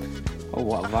Faves? Oh,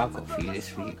 what have I got for you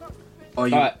this week? Or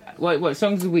you? Right, what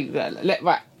songs of the week?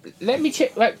 Let me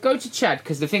check. Go to Chad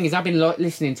because the thing is, I've been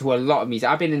listening to a lot of music.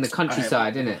 I've been in the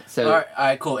countryside, innit? So. All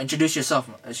right. Cool. Introduce yourself.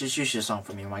 Introduce your song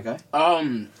for me, my guy.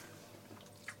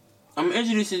 I'm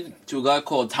introducing to a guy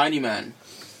called Tiny Man,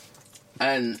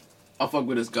 and I fuck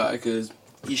with this guy because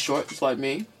he's short, just like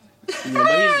me. You know,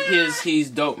 but he's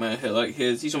dope, man.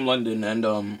 He's from London,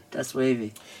 and That's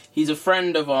wavy. he's a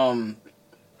friend of a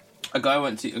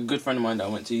good friend of mine that I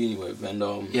went to uni with, and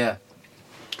Yeah.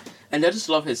 and I just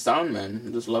love his sound, man.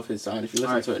 I just love his sound. If you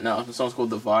listen to it now, the song's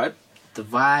called The Vibe. The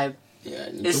vibe. Yeah,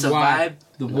 It's a vibe.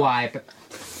 The vibe.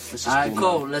 Alright,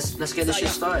 cool. Let's get this shit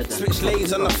started then. Switch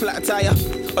lanes on a flat tire.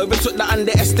 Overtook the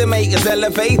underestimators,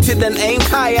 elevated and aimed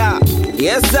higher.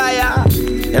 Yes, sire.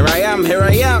 Here I am.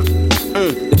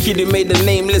 The kid who made the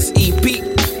Nameless EP.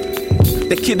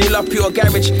 The kid who loved Pure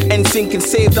Garage, NSYNC and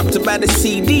saved up to buy the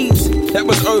CDs. That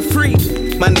was 03.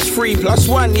 Man, it's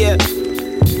 3+1, yeah.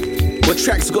 What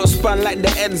tracks got spun like the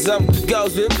heads of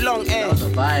girls with long hair. That was a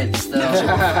vibe still.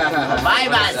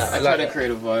 Vibe. I try to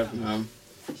create a vibe, man.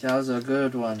 That was a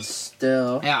good one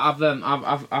still. Yeah, I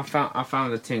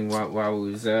found a thing while I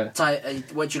was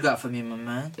What you got for me, my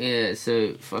man? yeah.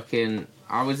 So fucking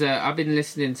I've been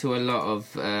listening to a lot of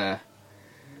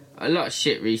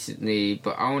shit recently,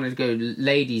 but I want to go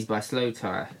Ladies by Slow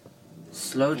Tie.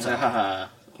 Slow tie.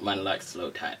 Man likes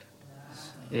slow tie.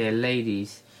 Yeah,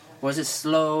 Ladies. Was it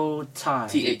slow tie?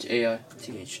 THAI.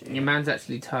 Your man's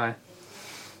actually Thai.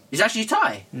 He's actually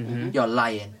Thai? Mm-hmm. You're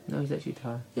lying. No, he's actually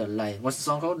Thai. You're lying. What's the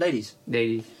song called? Ladies.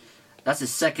 Ladies. That's the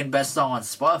second best song on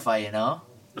Spotify, you know?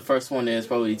 The first one is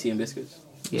probably Tea and Biscuits.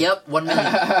 Yeah. Yep, 1 million.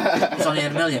 It's only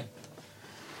at 1 million.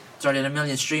 It's already at 1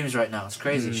 million streams right now. It's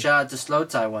crazy. Shout out to Slow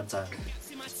Tie one time.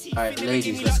 Alright,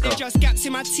 ladies, let's go. Just gaps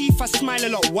in my teeth, I smile a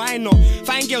lot, why not?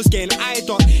 Fine girls getting eyed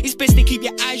on. It's best to keep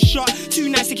your eyes shut. Too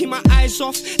nice to keep my eyes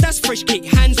off. That's fresh cake,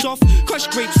 hands off. Crush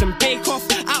grapes and bake off.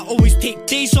 I always take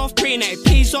days off, praying that it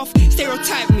pays off.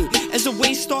 Stereotype me as a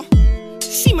waster.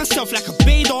 See myself like a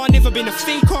bader, never been a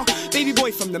faker. Baby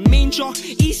boy from the manger,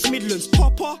 East Midlands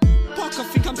popper. Parker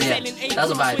think I'm selling eight. That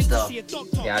was a vibe still.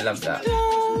 Yeah, I love that.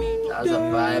 That was a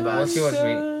vibe. What's yours,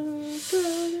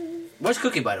 mate? Where's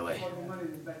Cookie, by the way?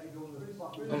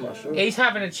 I'm not sure. He's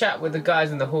having a chat with the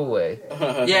guys in the hallway.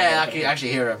 Yeah, I can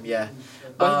actually hear him, yeah.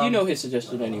 But you know his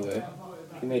suggestion anyway.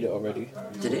 He made it already.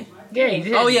 Did he? Yeah, he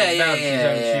did. Oh, yeah, He yeah, bounced his own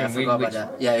yeah, I tune, forgot about which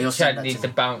that. Yeah, he'll send Chad that needs to to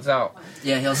me. bounce out.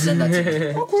 Yeah, he'll send that to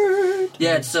me.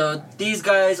 Yeah, so these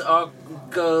guys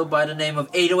go by the name of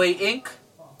 808 Inc.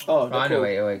 Oh, they're I cool. know,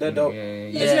 wait. They're dope.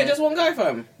 Yeah. Isn't it just one guy,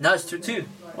 fam? No, it's two.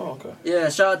 Oh, okay. Yeah,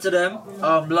 shout out to them.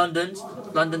 London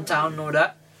town, know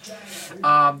that.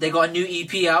 They got a new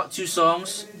EP out, 2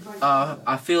 songs.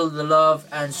 I Feel the Love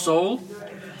and Soul.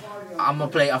 I'm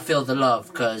gonna play I Feel the Love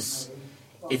because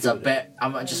it's a bet.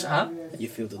 You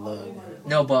feel the love.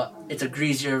 No, but it's a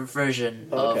greasier version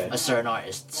Okay. of a certain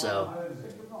artist. So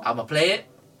I'm gonna play it,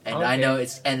 and I Okay. know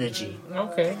it's energy.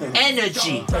 Okay.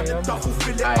 Energy. Alright,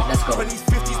 let's go. 20s,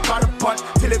 50s by the bunch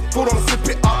till it full on, sip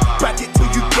it up. Back it till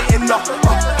you get enough.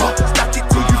 Stack it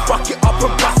till you fuck it up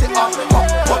and bust it up.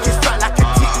 Pockets fat like a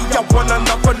titty, I want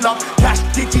another love. Cash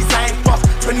digits, I ain't fuss.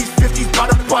 20s, 50s by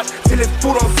the bunch till it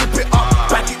full on, sip it up.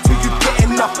 Back it till you get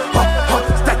enough.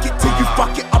 Stack it till you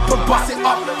fuck it up and bust it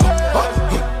up.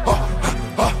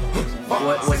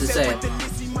 What's it saying?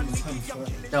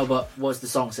 No, but what's the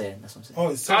song saying? That's what I'm saying.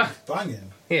 Oh, it's so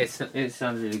banging. Yeah, it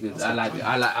sounds really good. I like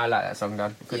that song,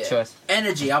 Dan. Good choice.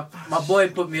 Energy. My boy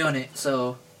put me on it,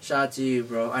 so shout out to you,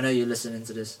 bro. I know you're listening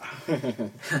to this.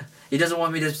 He doesn't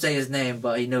want me to say his name,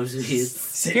 but he knows who he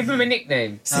is. Give him a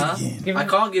nickname. Huh? I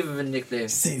can't give him a nickname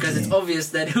because it's obvious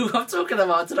that who I'm talking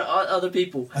about to the other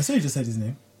people. I saw you just said his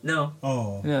name. No.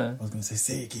 Oh. Yeah. I was gonna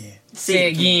say it again. Say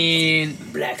it again.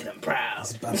 Black and proud.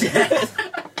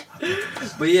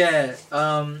 But yeah,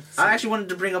 I actually wanted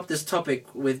to bring up this topic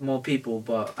with more people,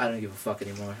 but I don't give a fuck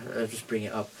anymore. I'll just bring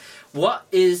it up. What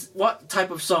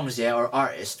type of songs, or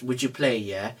artists would you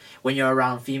play, when you're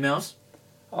around females?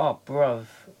 Oh, bruh.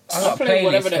 I play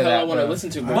whatever the hell I want to listen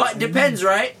to, bro. But it depends,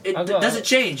 right? Does it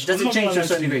change? Does it change to a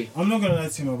certain degree? I'm not gonna lie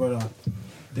to you, my brother.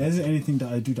 There isn't anything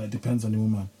that I do that depends on the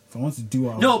woman. If I want to do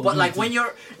what but like when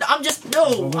you're, I'm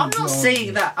not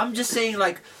saying that. I'm just saying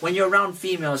like when you're around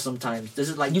females sometimes, does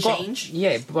it like change?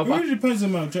 It really depends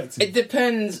on my objective. It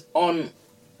depends on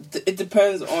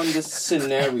the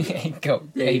scenario.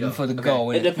 Aiming for the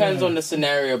goal. It depends on the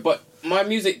scenario, but my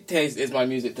music taste is my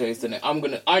music taste, and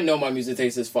I know my music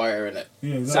taste is fire in it.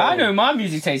 Yeah, exactly. So I know my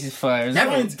music taste is fire.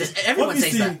 Everyone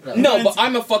says that. No, but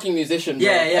I'm a fucking musician. Bro.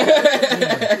 Yeah,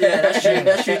 that's true.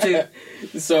 That's true too.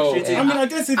 So true too. I mean, I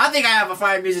guess I think I have a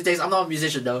fire music taste. I'm not a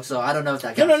musician though, so I don't know if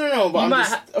that counts. No.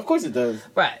 But of course it does.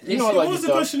 Right. You know, what was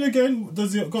the question again?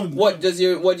 Does it go? What do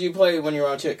you play when you're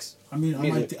around chicks? I mean,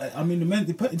 it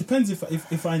depends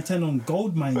if I intend on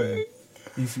gold mining.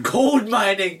 Gold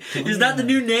mining, is that the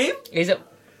new name? Is it?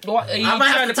 What are you I might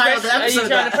have trying to to title press? the Are you episode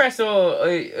trying to press or?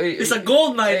 It's a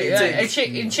gold mining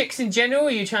thing. In chicks in general, are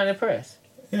you trying to press?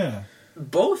 Yeah.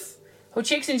 Both. Well,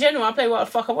 chicks in general, I play what the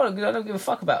fuck I want because I don't give a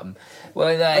fuck about them.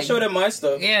 Well, like, I show them my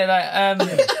stuff. Yeah, like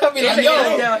I'll be like,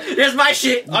 yo, here's my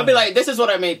shit. I'll be like, this is what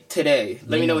I made today.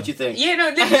 Let me know what you think. Yeah, no,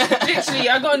 literally,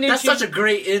 I got a new. That's such a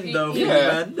great in though, for you,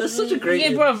 man. That's such a great.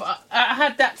 Yeah, bro, I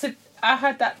had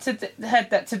that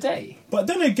today. But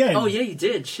then again, oh yeah, you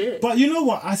did. Shit. But you know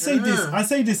what? I say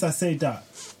that.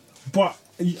 But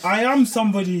I am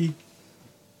somebody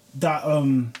that I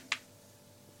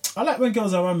like when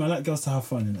girls are around me. I like girls to have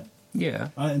fun in it. Yeah,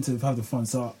 I like them to have the fun.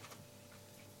 So,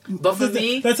 but for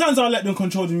me, there are times I let them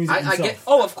control the music themselves. I get.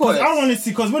 Oh, of course. I want to see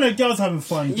because when a girl's having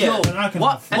fun, yeah. then I can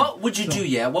have fun. What would you do?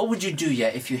 Yeah, what would you do? Yeah,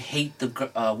 if you hate the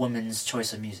woman's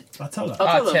choice of music, I tell her.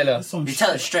 I'll tell her. You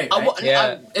tell her straight, right?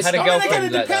 It's had a not. girlfriend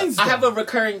It like depends. I have a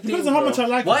recurring theme. Depends on how much I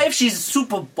like. What if she's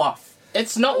super buff?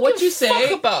 It's not what you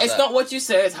say. about It's that. not what you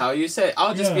say. It's how you say it.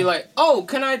 I'll just be like, oh,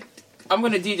 can I? I'm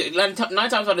gonna DJ. 9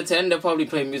 times out of 10, they'll probably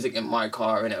play music in my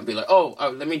car, and it'll be like, oh,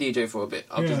 let me DJ for a bit.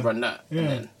 I'll just run that, and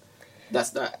then that's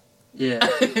that. Yeah.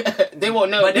 They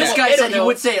won't know. But this guy said he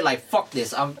would say it like, fuck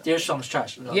this. Your song's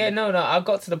trash. Yeah, no, I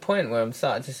got to the point where I'm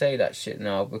starting to say that shit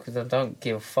now because I don't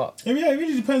give a fuck. Yeah, it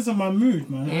really depends on my mood,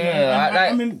 man. Yeah,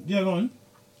 I mean, yeah, go on.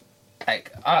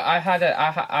 Like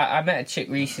I met a chick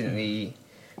recently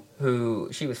who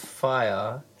she was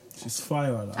fire. She's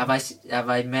fire. Like. Have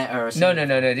I met her? Or No.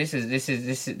 This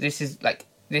is like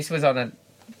this was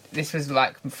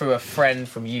like through a friend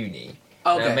from uni.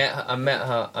 Okay. And I met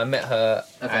her,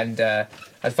 okay. and I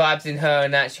vibed in her,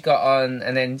 and that she got on,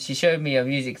 and then she showed me her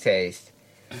music taste,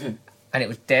 and it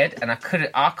was dead, and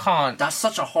I can't. That's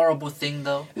such a horrible thing,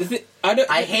 though. It's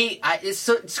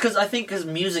because I think because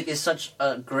music is such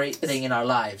a great thing in our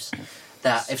lives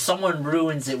that if someone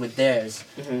ruins it with theirs,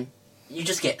 you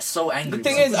just get so angry. The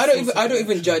thing is, I don't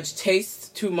even judge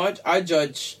taste too much. I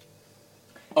judge.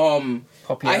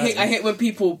 I hate when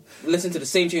people listen to the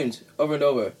same tunes over and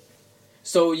over.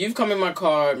 So you've come in my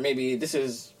car. Maybe this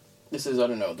is I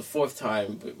don't know, the 4th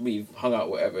time we've hung out,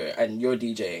 whatever, and you're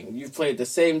DJing. You've played the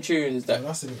same tunes that.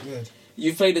 That's a bit weird.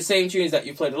 You've played the same tunes that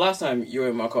you played the last time you were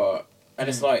in my car, and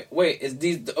it's like, wait, is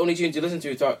these the only tunes you listen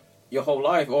to throughout your whole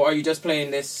life, or are you just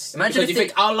playing this because you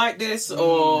think I'll like this,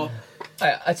 or?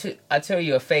 I tell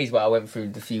you a phase what I went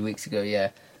through a few weeks ago.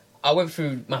 Yeah, I went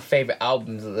through my favorite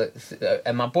albums,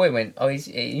 and my boy went, "Oh,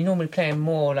 you normally playing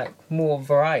more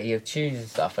variety of tunes and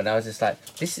stuff." And I was just like,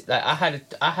 "This is like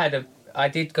I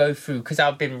did go through because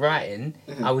I've been writing.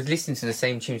 I was listening to the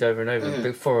same tunes over and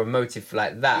over for a motive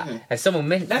like that." And someone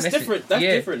that's different. That's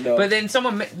different though. But then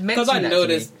someone mentioned because I know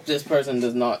this person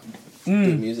does not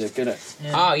do music, innit?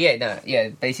 Yeah. Oh yeah,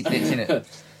 basic bitch, innit?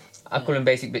 I call them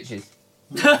basic bitches.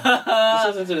 Just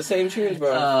listen to the same tunes,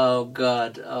 bro. Oh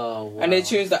god. Oh. Wow. And they're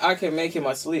tunes that I can make in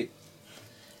my sleep.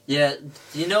 Yeah,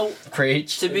 you know.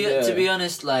 Preach. To be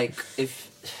honest, like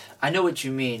if I know what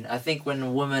you mean. I think when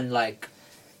a woman like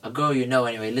a girl you know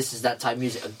anyway listens to that type of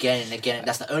music again and again, and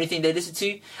that's the only thing they listen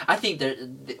to, I think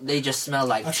they just smell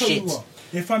like I tell shit. you what,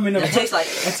 if I'm in a, It tastes like.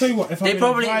 I tell you what, if They I'm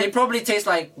probably in a vibe, they probably taste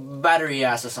like battery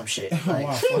ass or some shit. Like,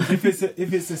 wow. if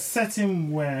it's a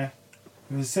setting where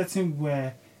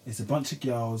it's a bunch of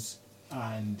girls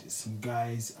and some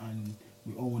guys and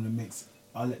we all want to mix,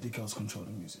 I'll let the girls control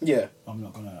the music. Yeah. I'm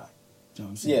not gonna lie. Do you know what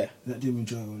I'm saying? Yeah. Let them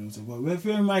enjoy it. But if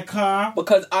you're in my car,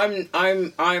 Because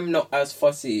I'm not as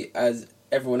fussy as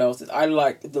everyone else is. I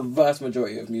like the vast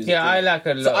majority of music. Yeah, I like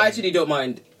a lot. So I actually don't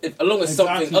mind as long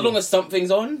as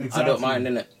something's on. I Exactly. don't mind,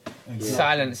 innit? exactly.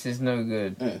 Silence is no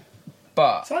good. Yeah.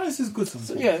 But Silence is good sometimes.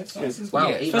 So, yeah, it's Silence good. is Wow,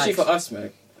 good. eight Especially likes. for us,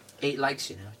 mate. 8 likes,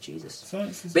 you know, Jesus.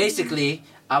 Silence is Basically,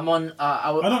 I'm on.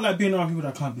 I don't like being around people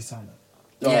that can't be silent.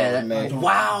 Yeah, that- mate.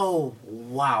 Wow,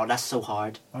 that's so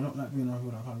hard. I don't like being around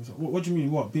people that can't be silent. What do you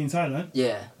mean? What? Being silent?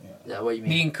 Yeah, what do you mean?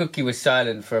 me and Cookie was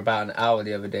silent for about an hour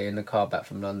the other day in the car back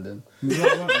from London. You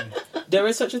don't want me? There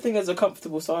is such a thing as a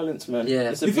comfortable silence, man.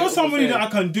 Yeah. It's a If you're beautiful somebody thing. that I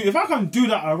can do, if I can do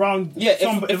that around, Yeah,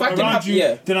 if I can around have- you,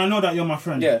 yeah. then I know that you're my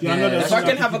friend. Yeah, I know that if I can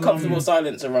you're have a people comfortable around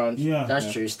silence around. me. Yeah.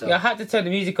 That's true still. Yeah, I had to turn the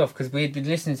music off because we had been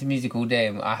listening to music all day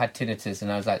and I had tinnitus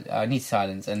and I was like, I need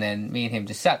silence. And then me and him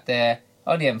just sat there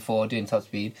on the M4 doing top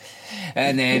speed,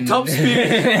 and then Top speed.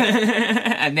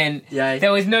 and then Yeah.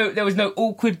 there was no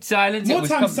awkward silence. It More was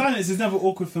time silence is never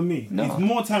awkward for me. No. It's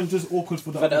more time just awkward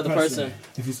for the For the other other person. person.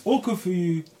 If it's awkward for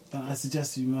you, then I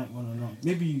suggest you might want to know.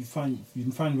 Maybe you find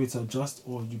a way to adjust,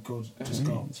 or you go just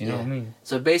go. Do you know what I mean?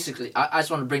 So basically, I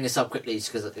just want to bring this up quickly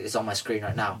because it's on my screen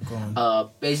right now. Go on.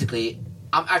 Basically,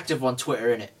 I'm active on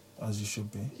Twitter, innit? As you should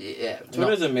be. Yeah.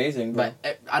 Twitter's amazing, bro.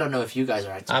 But I don't know if you guys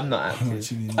are active. I'm not I'm active.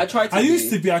 actually I tried to. I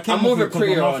used to be. I came I'm more off of a it 'cause my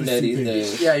pre mouth on is there too these big.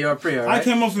 days. Yeah, you're a pre, right? I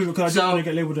came off it because I didn't So- want to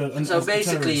get labelled an So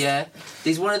basically, terrorist.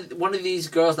 these one of these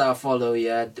girls that I follow,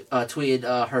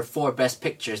 tweeted her 4 best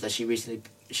pictures that she recently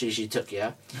she took,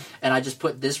 and I just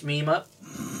put this meme up,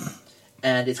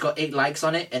 and it's got 8 likes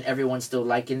on it, and everyone's still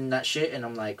liking that shit, and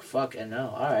I'm like, fuck, and no,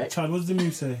 all right. Chad, what does the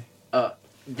meme say?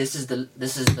 This is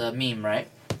the meme, right?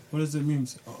 What does the meme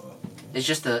say? It's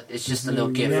just a little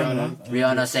gif.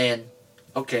 Rihanna saying,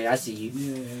 "Okay, I see you."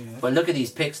 Yeah. But look at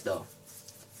these pics, though.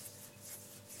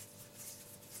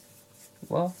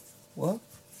 What?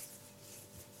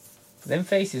 Them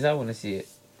faces, I want to see it.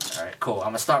 All right, cool. I'm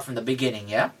gonna start from the beginning,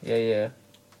 yeah. Yeah.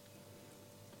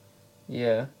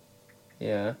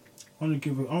 I want to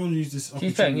use this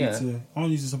She's playing, opportunity yeah. I want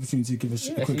to use this opportunity to give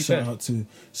a quick she's shout playing. out to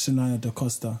Shania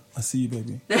DaCosta. I see you,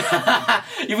 baby.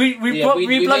 we We plug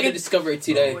made a it. discovery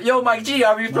today. Yo, Mike G,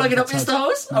 are we plugging up Touch. Insta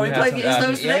host? Are we Yeah, plugging touch. Insta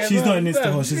host Yeah, today? She's not an bro.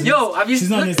 Insta host. Yo, have you? She's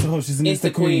not an look- Insta host. She's an Insta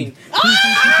Insta queen.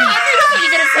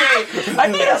 I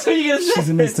knew that's what you're gonna say. She's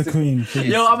an Insta queen.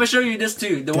 Yo, I'm gonna show you this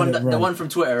too. The Get one, it the right. one from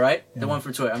Twitter, right? The Yeah. one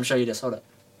from Twitter. I'm gonna show you this. Hold up.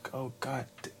 Oh God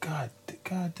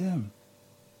damn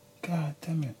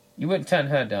it. You wouldn't turn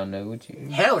her down though, would you?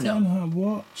 Hell Turn no. her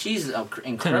what? She's Turn her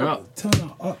incredible. up. Turn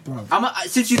her up, bro.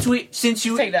 Since you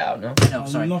Take that out now. No,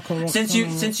 sorry. knock her off, Since turn her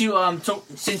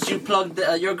you plugged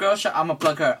your girl, I'm gonna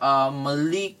plug her.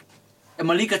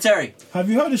 Malika Terry. Have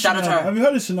you heard of Shout out to her. Shania? Have you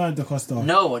heard of Shania DaCosta?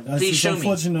 No, please it's show me.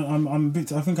 unfortunate. I'm a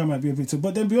bit. I think I might be a bit too.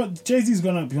 But then Jay-Z's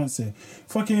gone at Beyonce.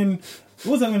 Fucking.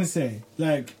 What was I gonna say?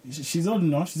 Like she's old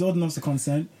enough. She's old enough to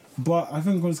consent. But I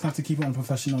think we're just gonna have to keep it on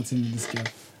professional team with this girl.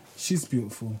 She's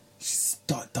beautiful. She's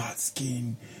dark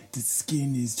skin. The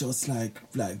skin is just like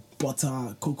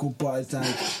butter, cocoa butter. It's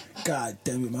like, God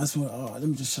damn it, man. I just want. Let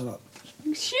me just shut up. Let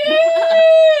me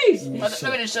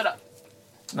just shut up.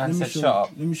 Man said shut up.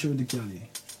 Let me show you the girl.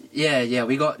 Yeah,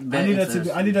 we got. I need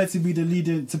her to be the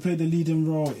leading, to play the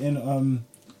leading role in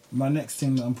my next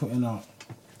thing that I'm putting out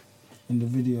in the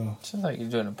video. Sounds like you're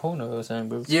doing a porno or something,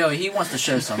 bro. Yo, he wants to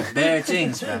show some bare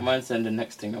things, man. Mine's the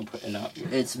next thing I'm putting out.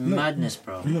 It's madness,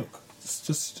 bro. Look,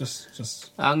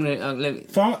 just. I'm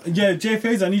gonna Jay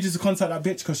Faze, I need you to contact that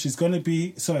bitch because she's gonna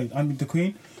be. Sorry, I mean the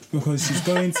queen, because she's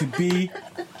going to be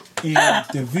in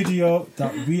the video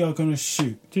that we are gonna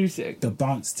shoot. 2 seconds. The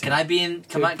bounce team. Can I be in?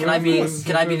 Can I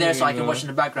be there so I can watch in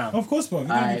the background? Of course, bro. You're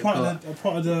gonna be Alright,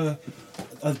 part of the.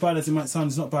 As bad as it might sound,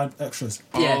 it's not bad extras.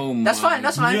 Yeah, Oh that's my fine.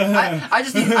 That's fine. Yeah. I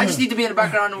just need to be in the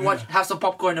background and watch, have some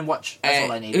popcorn and watch. That's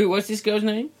all I need. What's this girl's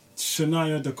name?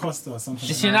 Shania DaCosta or something.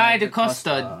 Shania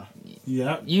DaCosta.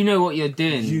 Yeah. You know what you're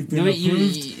doing. You've been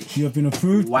approved. You have been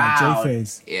approved Wow. by Jay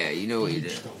Faze. Yeah, you know what you're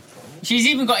doing. She's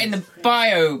even got in the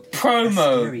bio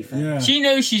promo. Scary, fam. Yeah. She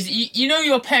knows she's. You know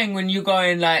you're paying when you're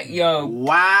going like, yo.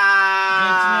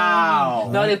 Wow.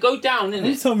 No, they go down, You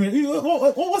innit? tell me,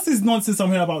 what's this nonsense I'm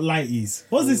hearing about lighties?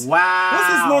 What's this? Wow. What's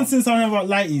this nonsense I'm hearing about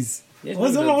lighties?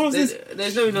 What's this?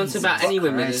 There's no nonsense about any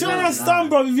women. Do you understand,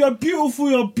 bro? If you're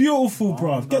beautiful,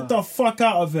 bro. Get the fuck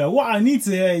out of here. What I need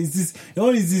to hear is this.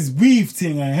 Always this weave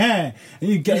thing and hair, and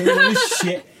you get all this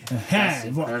shit and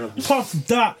hair. Puff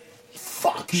that.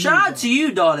 Fuck. Shout out to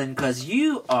you, darling, because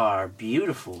you are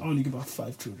beautiful. I only give about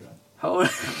 5 children. How old?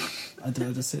 Did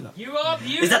I just say that? You are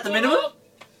beautiful. Is that the minimum?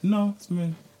 No, it's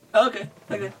me. Okay.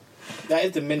 That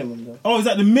is the minimum, though. Oh, is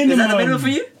that the minimum? Is that the minimum for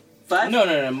you? 5?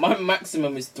 No. My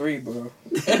maximum is 3, bro.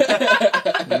 What's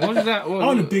that? I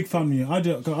want a big family. I'm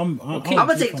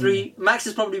gonna take 3. Max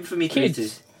is probably for me 3 too.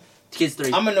 Kids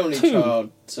 3. I'm an only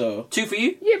child, so 2 for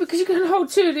you? Yeah, because you can hold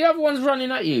 2. The other one's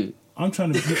running at you. I'm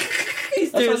trying to.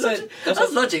 He's doing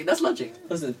that's logic. That's logic.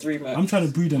 That's the 3 max. I'm trying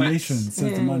to breed a nation.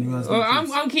 Says the man who has. Well,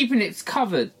 I'm keeping it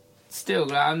covered. Still,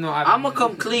 like, I'm not. I'm gonna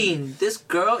come clean. This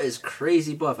girl is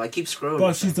crazy buff. I keep scrolling.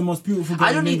 But she's the most beautiful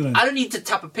girl in England. I don't need to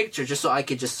tap a picture just so I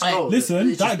could just scroll.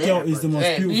 Listen, that girl is the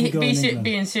most beautiful girl in England.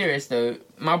 Being serious though,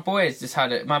 my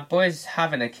boy's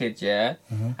having a kid, yeah,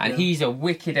 and he's a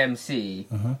wicked MC.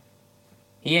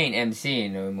 He ain't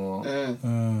MCing no more.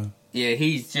 Yeah,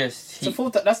 he's just.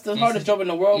 That's the hardest job in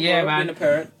the world, yeah, bro, man. being a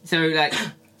parent. So like.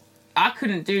 I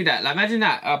couldn't do that. Like, imagine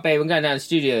that. Oh, babe, I'm going down to the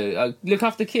studio. Look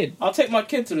after the kid. I'll take my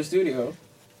kid to the studio.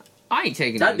 I ain't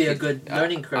taking That'd be a good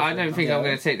learning curve. I don't think I'm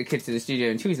going to take the kid to the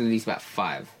studio until he's at least about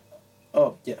 5.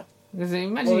 Oh, yeah. Because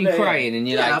imagine you crying and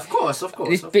you're like... of course.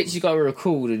 This bitch you got to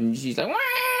record and she's like...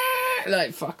 Wah!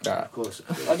 Like, fuck that. Of course.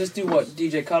 I'll just do what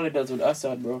DJ Khaled does with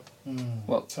Assad, bro.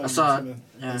 What? Assad.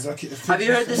 Yeah. Have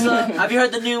you heard this? Have you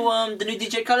heard the new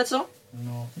DJ Khaled song?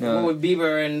 No. One with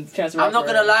Bieber and Chance the Rapper. I'm not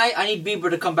gonna lie. I need Bieber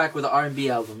to come back with an R&B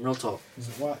album. Real talk. Is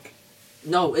it whack?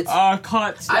 No, it's. I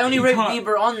can't. I only rate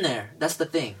Bieber on there. That's the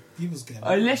thing.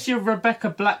 Unless you're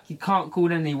Rebecca Black, you can't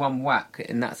call anyone whack,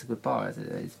 and that's a good bar. As it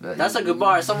is. But that's a good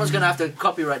bar. Someone's gonna have to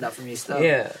copyright that from you still.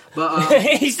 Yeah. But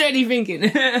he's steady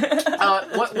thinking.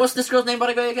 What's this girl's name,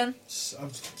 by the way, again?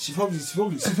 She's probably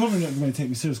not going to take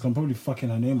me serious. Cause I'm probably fucking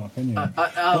her name up anyway.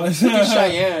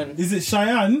 Cheyenne. Is it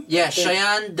Cheyenne? Yeah,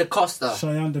 Cheyenne DaCosta.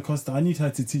 Cheyenne DaCosta. I need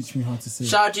her to teach me how to say.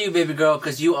 Shout out to you, baby girl,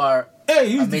 because you are.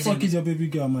 Hey, who the fuck is your baby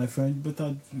girl, my friend? But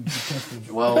I'd be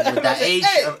careful. Well, with that age,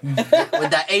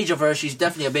 with that age of her, she's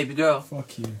definitely a baby girl.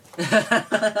 Fuck you.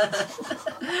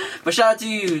 But shout out to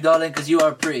you, darling, because you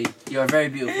are pretty. You are very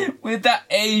beautiful. With that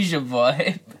Asian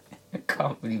vibe. I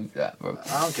can't believe that, bro.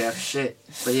 I don't care shit.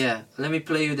 But yeah, let me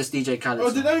play you this DJ Khaled.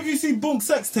 Oh, did any of you see Bunk's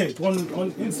sex tape on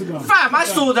Instagram? Fam, I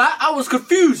saw that. I was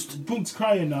confused. Bunk's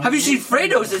crying now. Have you seen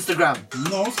Fredo's Instagram?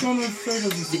 No, what's going on with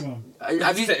Fredo's Instagram?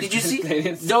 Did you see?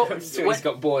 No, he's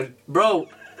got bored. Bro,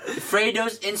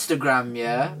 Fredo's Instagram,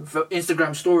 yeah,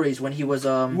 Instagram stories when he was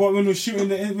What, when we were shooting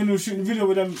the video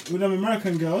with them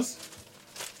American girls?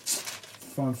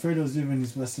 Fam, Fredo's living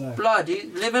his best life.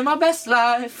 Bloody living my best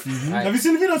life. Have you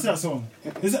seen the video to that song?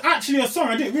 Is it actually a song?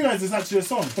 I didn't realise it's actually a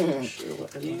song.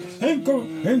 ain't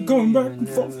going back and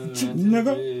forth,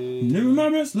 nigga. Living my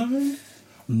best life.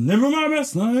 Living my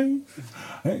best life.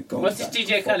 What's this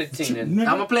DJ Khaled thing then? I'm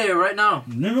gonna play it right now.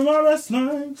 Living my best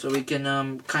life. So we can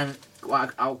I'm playing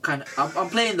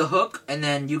the hook, and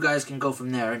then you guys can go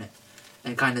from there, innit?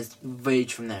 And kind of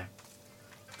rage from there.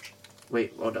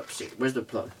 Wait, hold up, shit. Where's the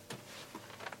plug?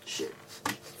 Shit.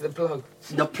 The plug.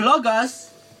 The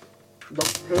pluggers. The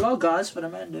pluggers for the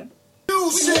man there.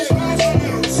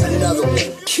 Another one.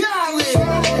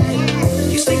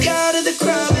 You stick out of the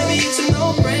crowd, baby, it's a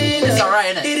no-brainer. It's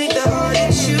alright, innit? It ain't the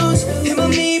hardest shoes. Him or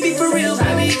me, be for real,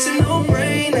 baby, it's a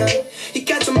no-brainer. You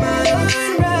got your mind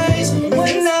right.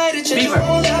 One night it changed your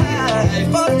whole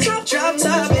life. Bottom top, drop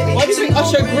top, baby. Why do you think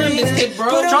Usher groomed this kid,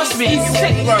 bro? Trust me. He's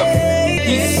sick, bro.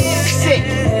 He's sick.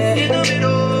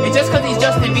 It's just because he's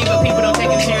Justin Bieber, people don't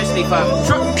take him seriously, fam.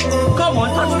 Come on,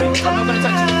 touch me. I'm not gonna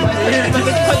touch him.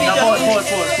 Pause.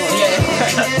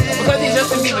 Yeah. Because he's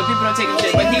Justin Bieber, people don't take him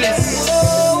seriously. But he is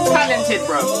talented,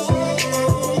 bro.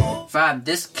 Fam,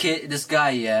 this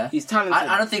guy, yeah. He's talented.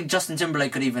 I don't think Justin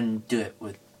Timberlake could even do it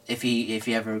with if he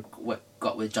ever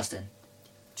got with Justin.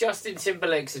 Justin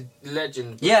Timberlake's a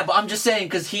legend. Yeah, but I'm just saying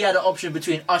because he had an option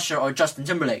between Usher or Justin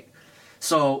Timberlake.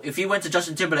 So if he went to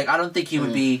Justin Timberlake, I don't think he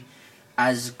would be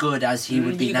as good as he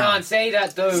would be now. You can't say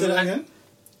that though. Say that again?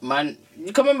 Man,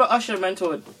 you can remember Usher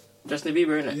mentored Justin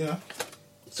Bieber, innit? Yeah.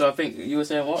 So I think you were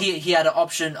saying what? He had an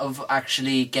option of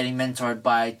actually getting mentored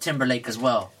by Timberlake as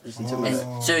well.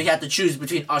 So he had to choose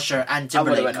between Usher and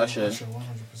Timberlake. I would have went Usher.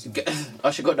 100%.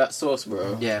 Usher got that sauce,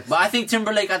 bro. Yeah, but I think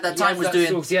Timberlake at that time was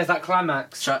doing. Sauce. He has that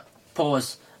climax.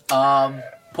 Pause.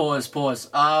 Pause.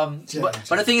 But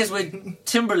the thing is, with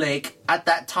Timberlake at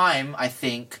that time, I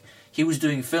think he was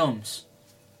doing films,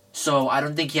 so I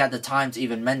don't think he had the time to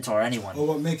even mentor anyone. Or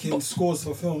what, making scores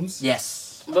for films?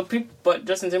 Yes. But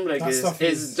Justin Timberlake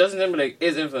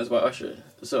is influenced by Usher.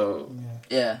 So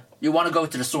yeah, you want to go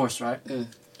to the source, right?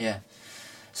 Yeah.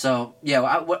 So yeah,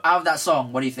 out of that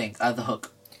song, what do you think? Out of the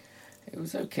hook, it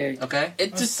was okay. Okay.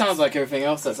 It just sounds like everything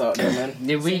else that's out there, man.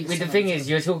 The thing is,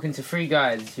 you're talking to three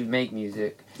guys who make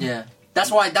music. Yeah. That's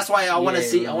why I want to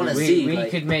see. We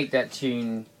could make that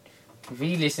tune. If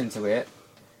we listen to it.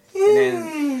 And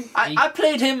then I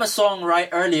played him a song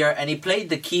earlier, and he played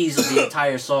the keys of the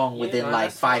entire song within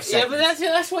 5 seconds. Yeah, but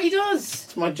that's what he does.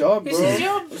 It's my job, bro. It's his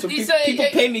job. So people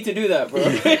pay me to do that, bro.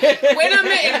 When I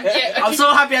met him, I'm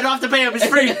so happy I don't have to pay him. It's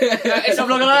free. I'm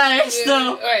not gonna lie.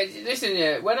 No. Wait, listen.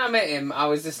 Yeah, when I met him, I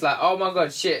was just like, oh my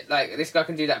god, shit! Like this guy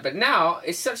can do that. But now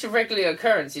it's such a regular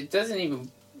occurrence. It don't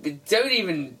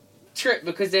even trip,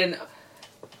 because then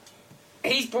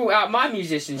he's brought out my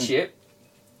musicianship,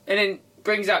 and then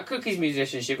brings out Cookie's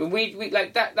musicianship, and we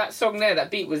like that song there.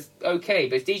 That beat was okay,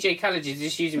 but DJ Khaled is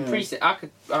just using preset.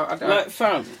 Like,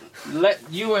 fam,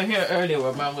 you were here earlier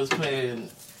when man was playing.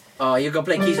 Oh, you gonna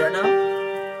play keys right now?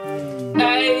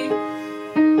 Hey,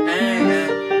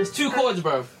 it's 2 chords,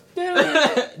 bro.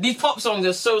 These pop songs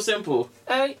are so simple.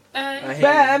 Hey.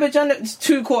 It's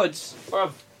 2 chords,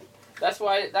 bro. That's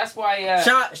why.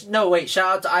 Shout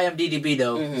out to IMDb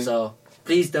though. So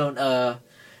please don't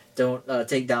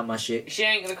take down my shit. She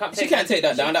ain't gonna come. She can't take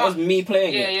that down. That was me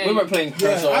playing it. We were playing. So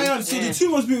the 2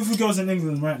 most beautiful girls in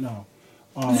England right now.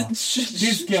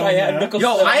 This girl,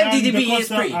 IMDb is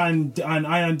free. And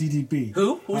IMDb.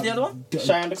 Who's the other one?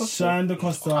 Cheyenne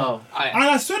DaCosta. Oh, and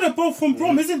I swear they're both from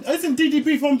Brom. Isn't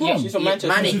DDB from Brom? Yeah, she's from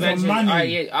Manchester. She's from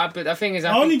Manny. But the thing is,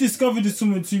 I only discovered this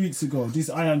woman 2 weeks ago. This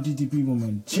IMDb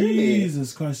woman.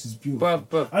 Jesus Christ, she's beautiful.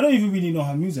 But I don't even really know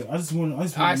her music. I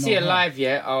see her live,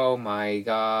 yeah. Oh my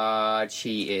god,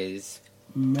 she is.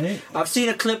 Mate. I've seen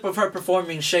a clip of her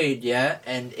performing Shade, yeah,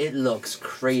 and it looks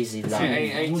crazy loud. I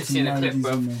ain't just seen a clip,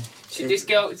 bro. This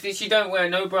girl, she don't wear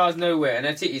no bras nowhere, and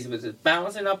her titties was just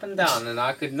bouncing up and down, and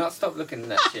I could not stop looking at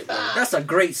that shit, bro. That's a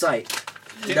great sight.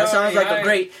 That sounds like a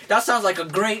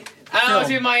great. I was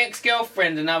with my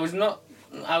ex-girlfriend, and I was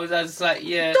just like,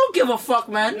 yeah. Don't give a fuck,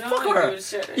 man. No, fuck her.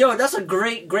 Yo, that's a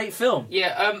great film.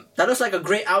 Yeah. That looks like a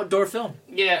great outdoor film.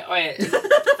 Yeah.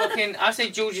 I say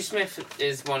Georgia Smith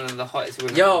is one of the hottest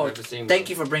women Yo, I've ever seen. Thank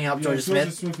you for bringing up Georgia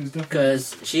Smith,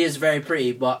 because she is very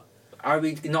pretty. But are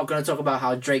we not going to talk about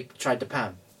how Drake tried to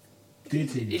Pam? Did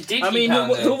he? I mean,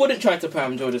 who wouldn't try to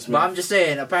Pam Georgia Smith? But I'm just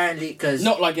saying, apparently, because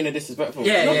not like in a disrespectful.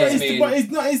 Yeah, way. But it's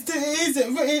not. It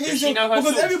is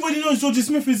because everybody knows Georgia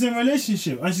Smith is in a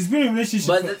relationship, and she's been in a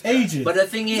relationship for ages. But the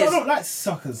thing is, I don't like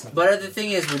suckers. But the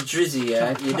thing is with Drizzy,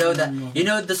 yeah, you know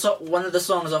that one of the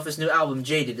songs off his new album,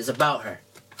 Jaded, is about her.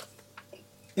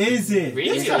 Is it?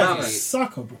 Really? It's like a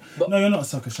sucker, bro. No, you're not a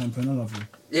sucker, Champagne. I love you.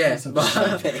 Yeah, but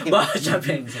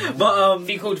Champagne. But if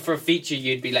you called for a feature,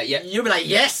 you'd be like, yeah. You'd be like,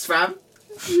 yes, fam.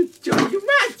 You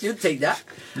mad? You'd take that.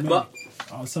 Man, but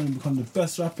I'll suddenly become the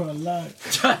best rapper alive.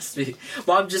 Trust me.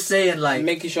 But I'm just saying, like,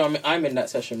 making sure I'm in that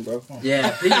session, bro.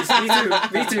 Yeah, please.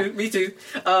 Me too.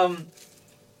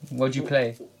 What'd you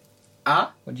play?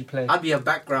 What'd you play? I'd be a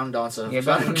background dancer. Yeah,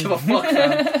 I don't give a fuck,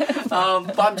 man.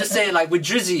 But I'm just saying, like, with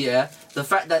Drizzy, yeah, the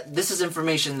fact that this is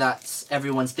information that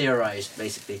everyone's theorized,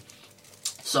 basically.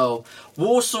 So,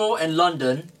 Warsaw and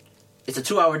London, it's a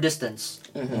 2-hour distance.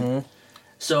 Mm-hmm.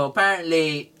 So,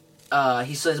 apparently,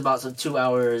 he says about some 2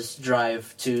 hours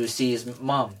drive to see his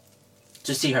mom.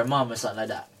 To see her mom or something like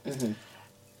that. Mm-hmm.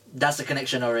 That's a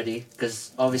connection already,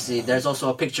 because obviously there's also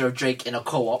a picture of Drake in a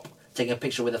co-op, taking a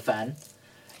picture with a fan.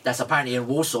 That's apparently in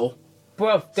Warsaw.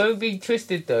 Bro, don't be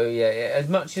twisted though. Yeah. As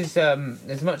much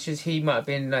as he might have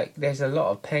been like, there's a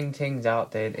lot of paintings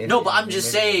out there. But I'm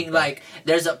just saying, like,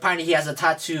 apparently he has a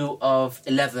tattoo of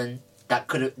 11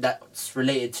 that's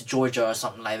related to Georgia or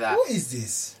something like that. What is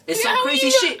this? It's some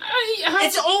crazy shit.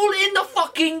 It's all in the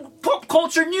fucking pop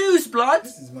culture news, blood.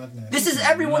 This is madness. This is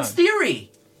everyone's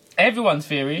theory. Everyone's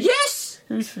theory? Yes.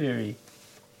 Whose theory?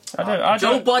 I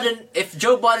don't. If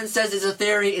Joe Budden says it's a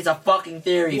theory, it's a fucking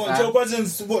theory, What fam.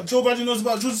 Joe Budden knows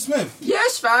about Georgia Smith?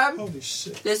 Yes, fam. Holy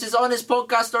shit. This is on his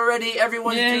podcast already.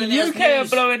 Everyone's doing the this UK are news.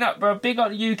 blowing up, bro. Big up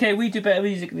the UK. We do better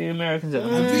music than the Americans ever.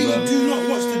 You do not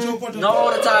watch the Joe Budden. Not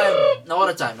all the time. Not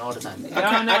all the time.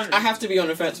 I have to be on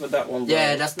the fence with that one, bro.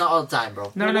 Yeah, that's not all the time,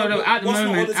 bro. No. At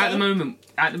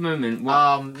the moment.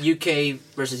 UK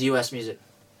versus US music.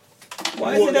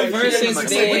 Why is it a versus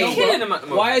thing?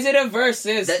 Why is it a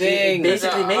versus thing?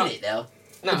 Basically made it though.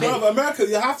 No, America,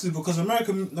 you have to, because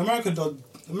Americans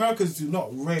do not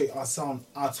rate our sound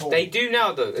at all. They do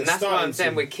now though, and that's why I'm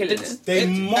saying we're killing it. They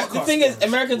mock us. The thing is,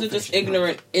 Americans are just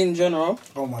ignorant in general.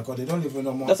 Oh my god, they don't even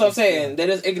know. That's what I'm saying. They're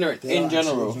just ignorant in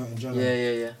general.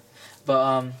 Yeah.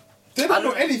 But They don't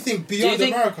know anything beyond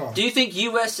America. Do you think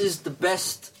US is the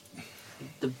best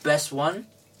one?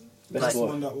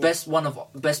 Best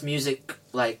Best music,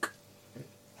 like.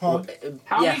 How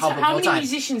many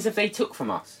musicians have they took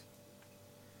from us?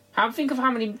 Think of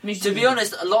how many musicians. To be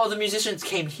honest, a lot of the musicians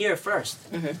came here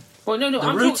first. Mm-hmm. Well, no.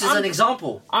 The Roots is an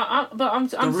example.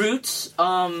 The Roots.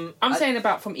 I'm saying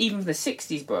about from even the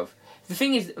 '60s, bruv. The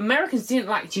thing is, Americans didn't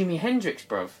like Jimi Hendrix,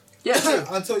 bruv. Yeah, true.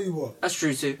 I'll tell you what. That's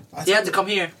true too. They had to come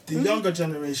here. The younger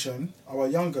generation, our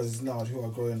youngers now who are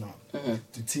growing up,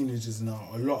 the teenagers now,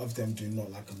 a lot of them do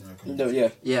not like American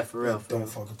music. Yeah, for real. They don't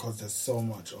fuck because there's so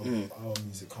much of our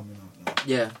music coming out now. Yeah.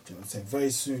 Do you know what I'm saying? Very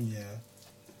soon,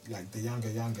 like the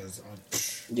youngers are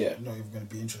not even going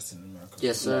to be interested in America.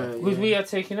 Yes, sir. Because we are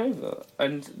taking over.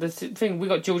 And the thing, we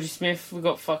got Georgie Smith, we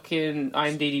got fucking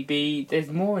IMDb, there's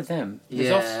more of them. There's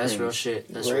that's real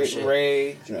shit. That's real shit.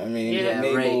 Ray, do you know what I mean? Yeah,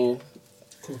 Mabel.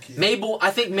 Ray. Mabel, I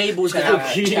think Mabel's gonna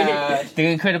have the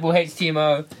incredible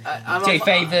HTMO, Jay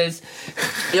Favors.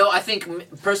 I think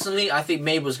personally,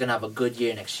 Mabel's gonna have a good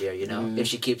year next year. You know, if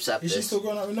she keeps up. Is she still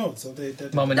going out with notes? Or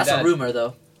That's a rumor,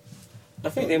 though. I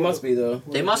think they must be though.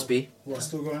 They must be. What,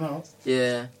 still going out?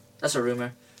 Yeah, that's a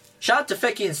rumor. Shout out to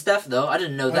Fecky and Steph though. I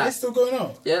didn't know that. Are they still going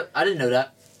out? Yep, I didn't know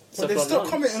that. But they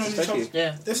stopped commenting on each other.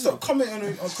 Yeah, they stopped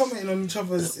commenting on each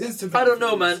other's Instagram. I don't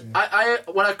know, man. I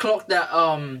when I clocked that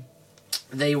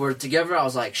they were together, I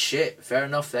was like, shit. Fair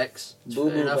enough, Fex.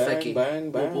 Boo boo bang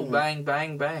bang bang. Boo boo bang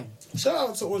bang bang. Shout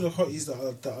out to all the hotties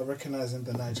that are recognizing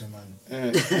the Niger man.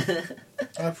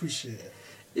 I appreciate it.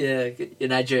 Yeah, you're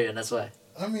Nigerian, that's why.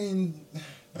 I mean,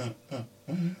 I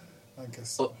guess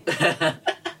so.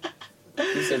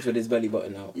 He says with his belly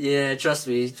button out. Yeah, trust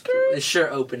me. His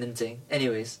shirt opening thing.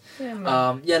 Anyways.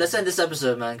 Yeah, let's end this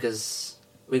episode, man, because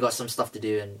we got some stuff to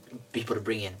do and people to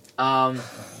bring in.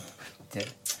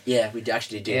 Yeah, we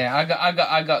actually do. Yeah,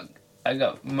 I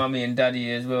got mummy and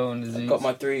daddy as well on the Zoom. Got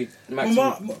my three.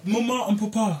 Mama and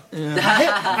Papa.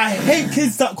 I hate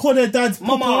kids that call their dads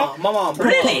Papa. Mama.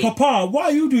 Really? Papa, what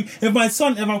are you doing? If my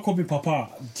son ever called me Papa,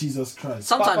 Jesus Christ.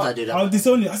 Sometimes Papa. I do that. I'll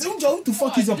disown you. I said, who the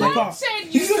fuck is your Papa?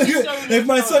 If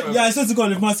my son, I swear to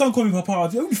God, if my son called me Papa, I'll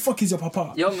be, who the fuck is your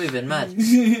Papa? You're moving mad.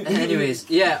 Anyways,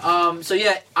 so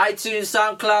iTunes,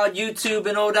 SoundCloud, YouTube,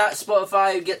 and all that.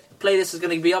 Spotify, playlist is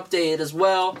going to be updated as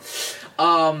well.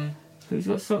 Who's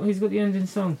got the ending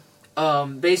song?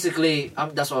 Basically,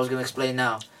 that's what I was going to explain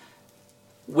now.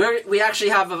 We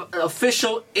actually have an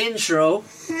official intro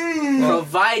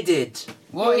provided.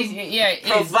 What is it? Yeah, it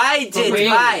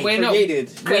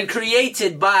is.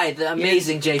 Created by the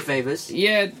amazing Jay Favors.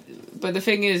 Yeah, but the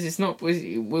thing is, it's not.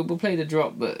 We'll play the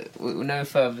drop, but we'll no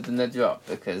further than the drop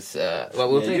because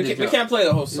we'll play the drop. We can't play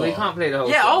the whole song. We can't play the whole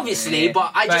song. Yeah, obviously,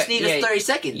 but I just need 30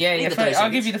 seconds. Yeah,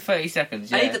 I'll give you the 30 seconds.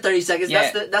 Yeah. I need the 30 seconds.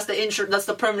 Yeah. That's the intro. That's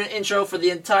the permanent intro for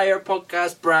the entire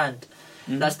podcast brand.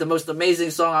 Mm-hmm. That's the most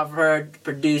amazing song I've heard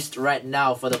produced right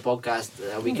now for the podcast.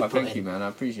 We can put thank you, man. I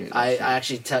appreciate it. I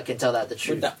actually can tell that the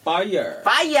truth. With that fire.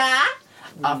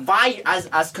 Fire,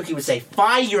 as Cookie would say,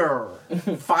 fire.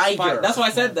 That's why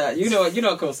I said that. You know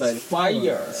what Cole said.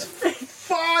 Fire.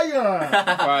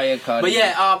 Fire, Cardi. But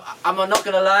yeah, I'm not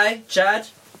gonna lie, Chad.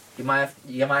 You might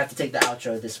have to take the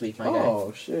outro this week, my guy.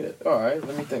 Oh shit! All right,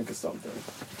 let me think of something.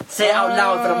 Say it out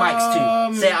loud for the mics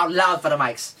too. Say it out loud for the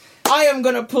mics. I am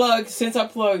gonna plug, since I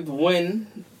plugged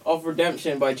 "Win of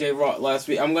Redemption" by J Rock last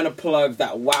week. I'm gonna plug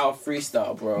that Wow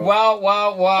freestyle, bro. Wow.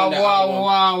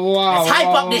 Let's hype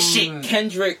up this shit.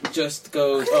 Kendrick just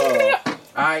goes.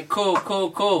 Alright,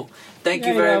 cool. Thank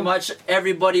you very much,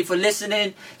 everybody, for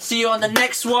listening. See you on the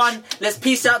next one. Let's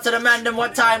peace out to the Mandem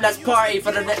one time. Let's party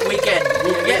for the next weekend.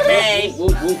 Get me.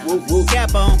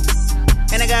 Cap on,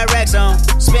 and I got racks on.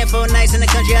 Spent 4 nights in the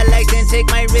country I like, then take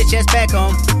my rich ass back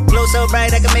home. Glow so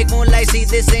bright I can make moonlight see.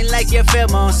 This ain't like your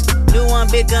pheromones. New one,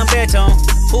 big gun baritone.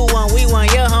 Who won? We won.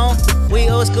 Your home. We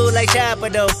old school like Chopper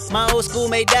though. My old school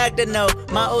made Dr. No.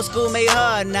 My old school made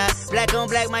hard knock. Black on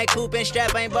black, my coupe and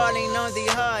strap. Ain't balling on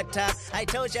the hard top. I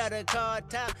told y'all to call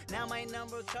top. Now my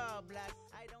number call black.